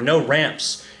graduated, there were no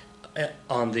ramps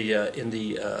on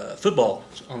the football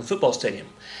stadium,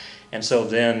 and so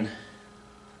then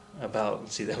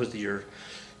let's see, that was the year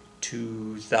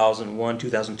 2001,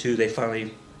 2002. They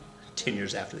finally, 10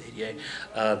 years after the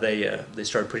ADA, they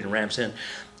started putting ramps in.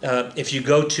 If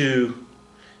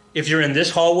you're in this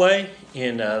hallway,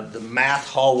 in the math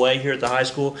hallway here at the high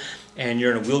school, and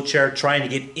you're in a wheelchair trying to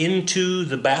get into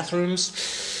the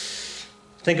bathrooms,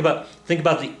 think about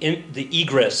the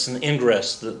egress and the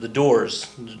ingress, the doors.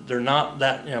 They're not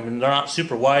that, they're not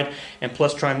super wide, and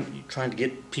plus trying to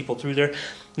get people through there.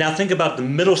 Now think about the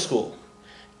middle school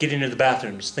getting into the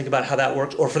bathrooms. Think about how that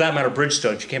works, or for that matter,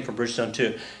 Bridgestone. If you came from Bridgestone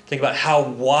too, think about how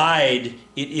wide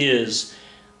it is.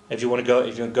 If you want to go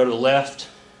to the left,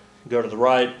 go to the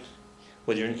right,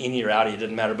 whether you're in innie or outie, it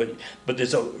doesn't matter. But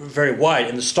it's very wide,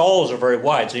 and the stalls are very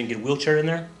wide, so you can get a wheelchair in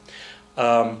there.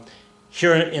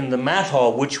 Here in the math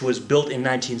hall, which was built in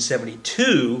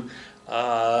 1972,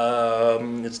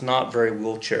 it's not very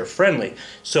wheelchair friendly.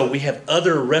 So we have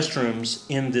other restrooms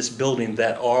in this building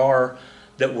that were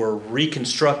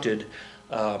reconstructed.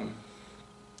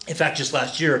 In fact, just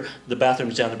last year, the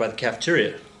bathrooms down there by the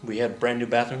cafeteria, we had brand new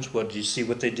bathrooms. Well, did you see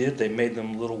what they did? They made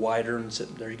them a little wider, and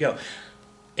said, there you go.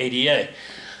 ADA.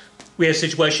 We had a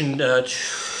situation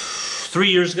 3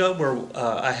 years ago where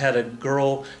I had a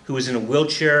girl who was in a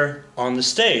wheelchair on the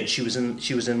stage. She was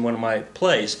in one of my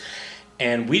plays,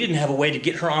 and we didn't have a way to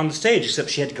get her on the stage except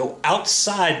she had to go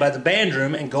outside by the band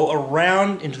room and go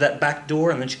around into that back door,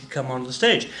 and then she could come onto the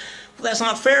stage. Well, that's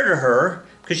not fair to her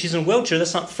because she's in a wheelchair.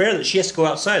 That's not fair that she has to go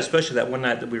outside, especially that one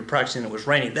night that we were practicing. It was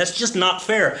raining. That's just not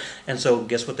fair. And so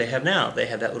guess what they have now? They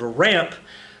have that little ramp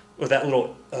or that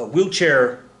little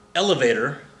wheelchair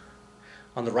elevator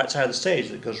on the right side of the stage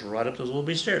that goes right up those little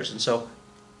bitty stairs. And so,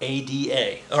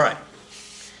 ADA. All right.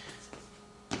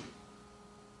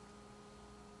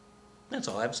 That's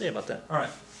all I have to say about that. All right.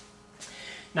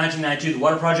 1992, the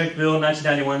Water Project Bill.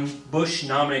 1991, Bush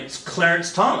nominates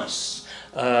Clarence Thomas.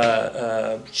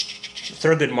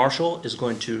 Thurgood Marshall is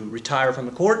going to retire from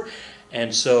the court,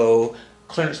 and so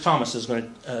Clarence Thomas is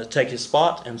going to take his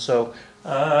spot. And so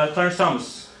Clarence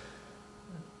Thomas,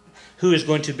 who is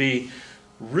going to be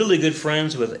really good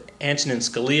friends with Antonin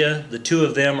Scalia. The two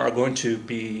of them are going to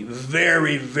be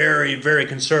very, very, very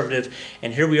conservative.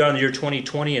 And here we are in the year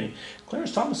 2020, and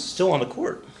Clarence Thomas is still on the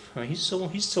court. I mean, he's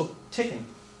still ticking.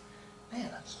 Man,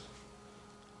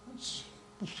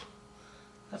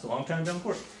 that's a long time down the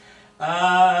court.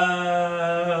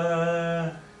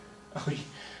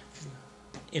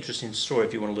 Interesting story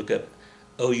if you want to look up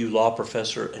OU law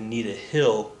professor Anita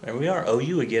Hill. There we are,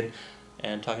 OU again,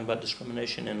 and talking about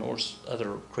discrimination and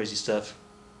other crazy stuff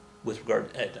with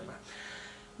regard to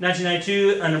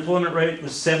 1992, unemployment rate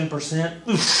was 7%.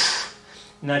 Oof.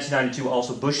 1992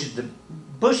 also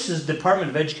Bush's Department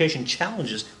of Education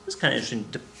challenges, this is kind of interesting,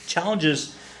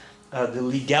 challenges the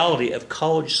legality of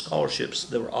college scholarships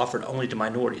that were offered only to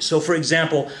minorities. So for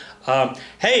example,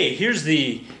 hey, here's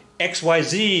the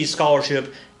XYZ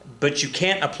scholarship, but you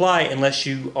can't apply unless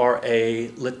you are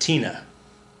a Latina.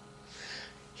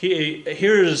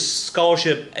 Here's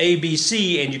scholarship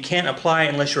ABC, and you can't apply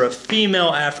unless you're a female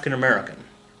African American.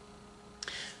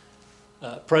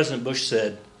 President Bush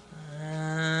said,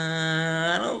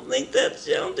 I don't think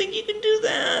you can do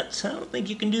that. I don't think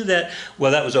you can do that.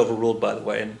 Well, that was overruled, by the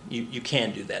way, and you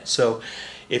can do that. So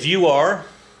if you are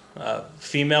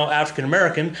female African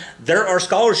American, there are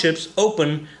scholarships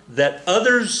open that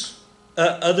other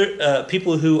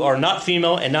people who are not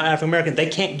female and not African American, they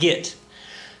can't get.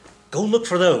 Go look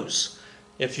for those.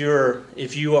 If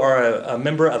you are a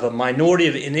member of a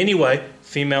minority in any way,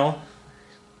 female,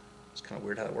 it's kind of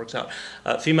weird how that works out,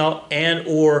 female and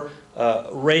or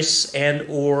race and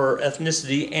or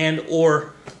ethnicity and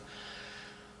or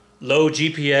low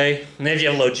GPA. And if you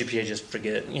have a low GPA, just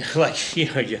forget it.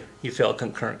 You fail a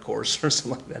concurrent course or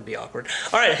something like that. That'd be awkward.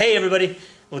 All right, hey everybody.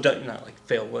 Well, don't not like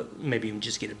fail. Maybe even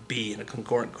just get a B in a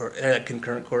concurrent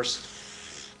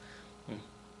course.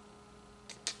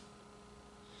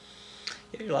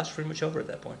 Yeah, your life's pretty much over at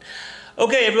that point.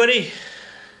 Okay, everybody.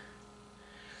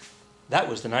 That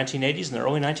was the 1980s and the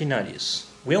early 1990s.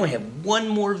 We only have one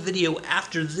more video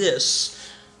after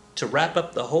this to wrap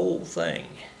up the whole thing.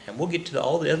 and we'll get to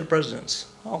all the other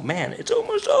presidents. Oh man, it's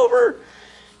almost over.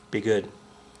 Be good.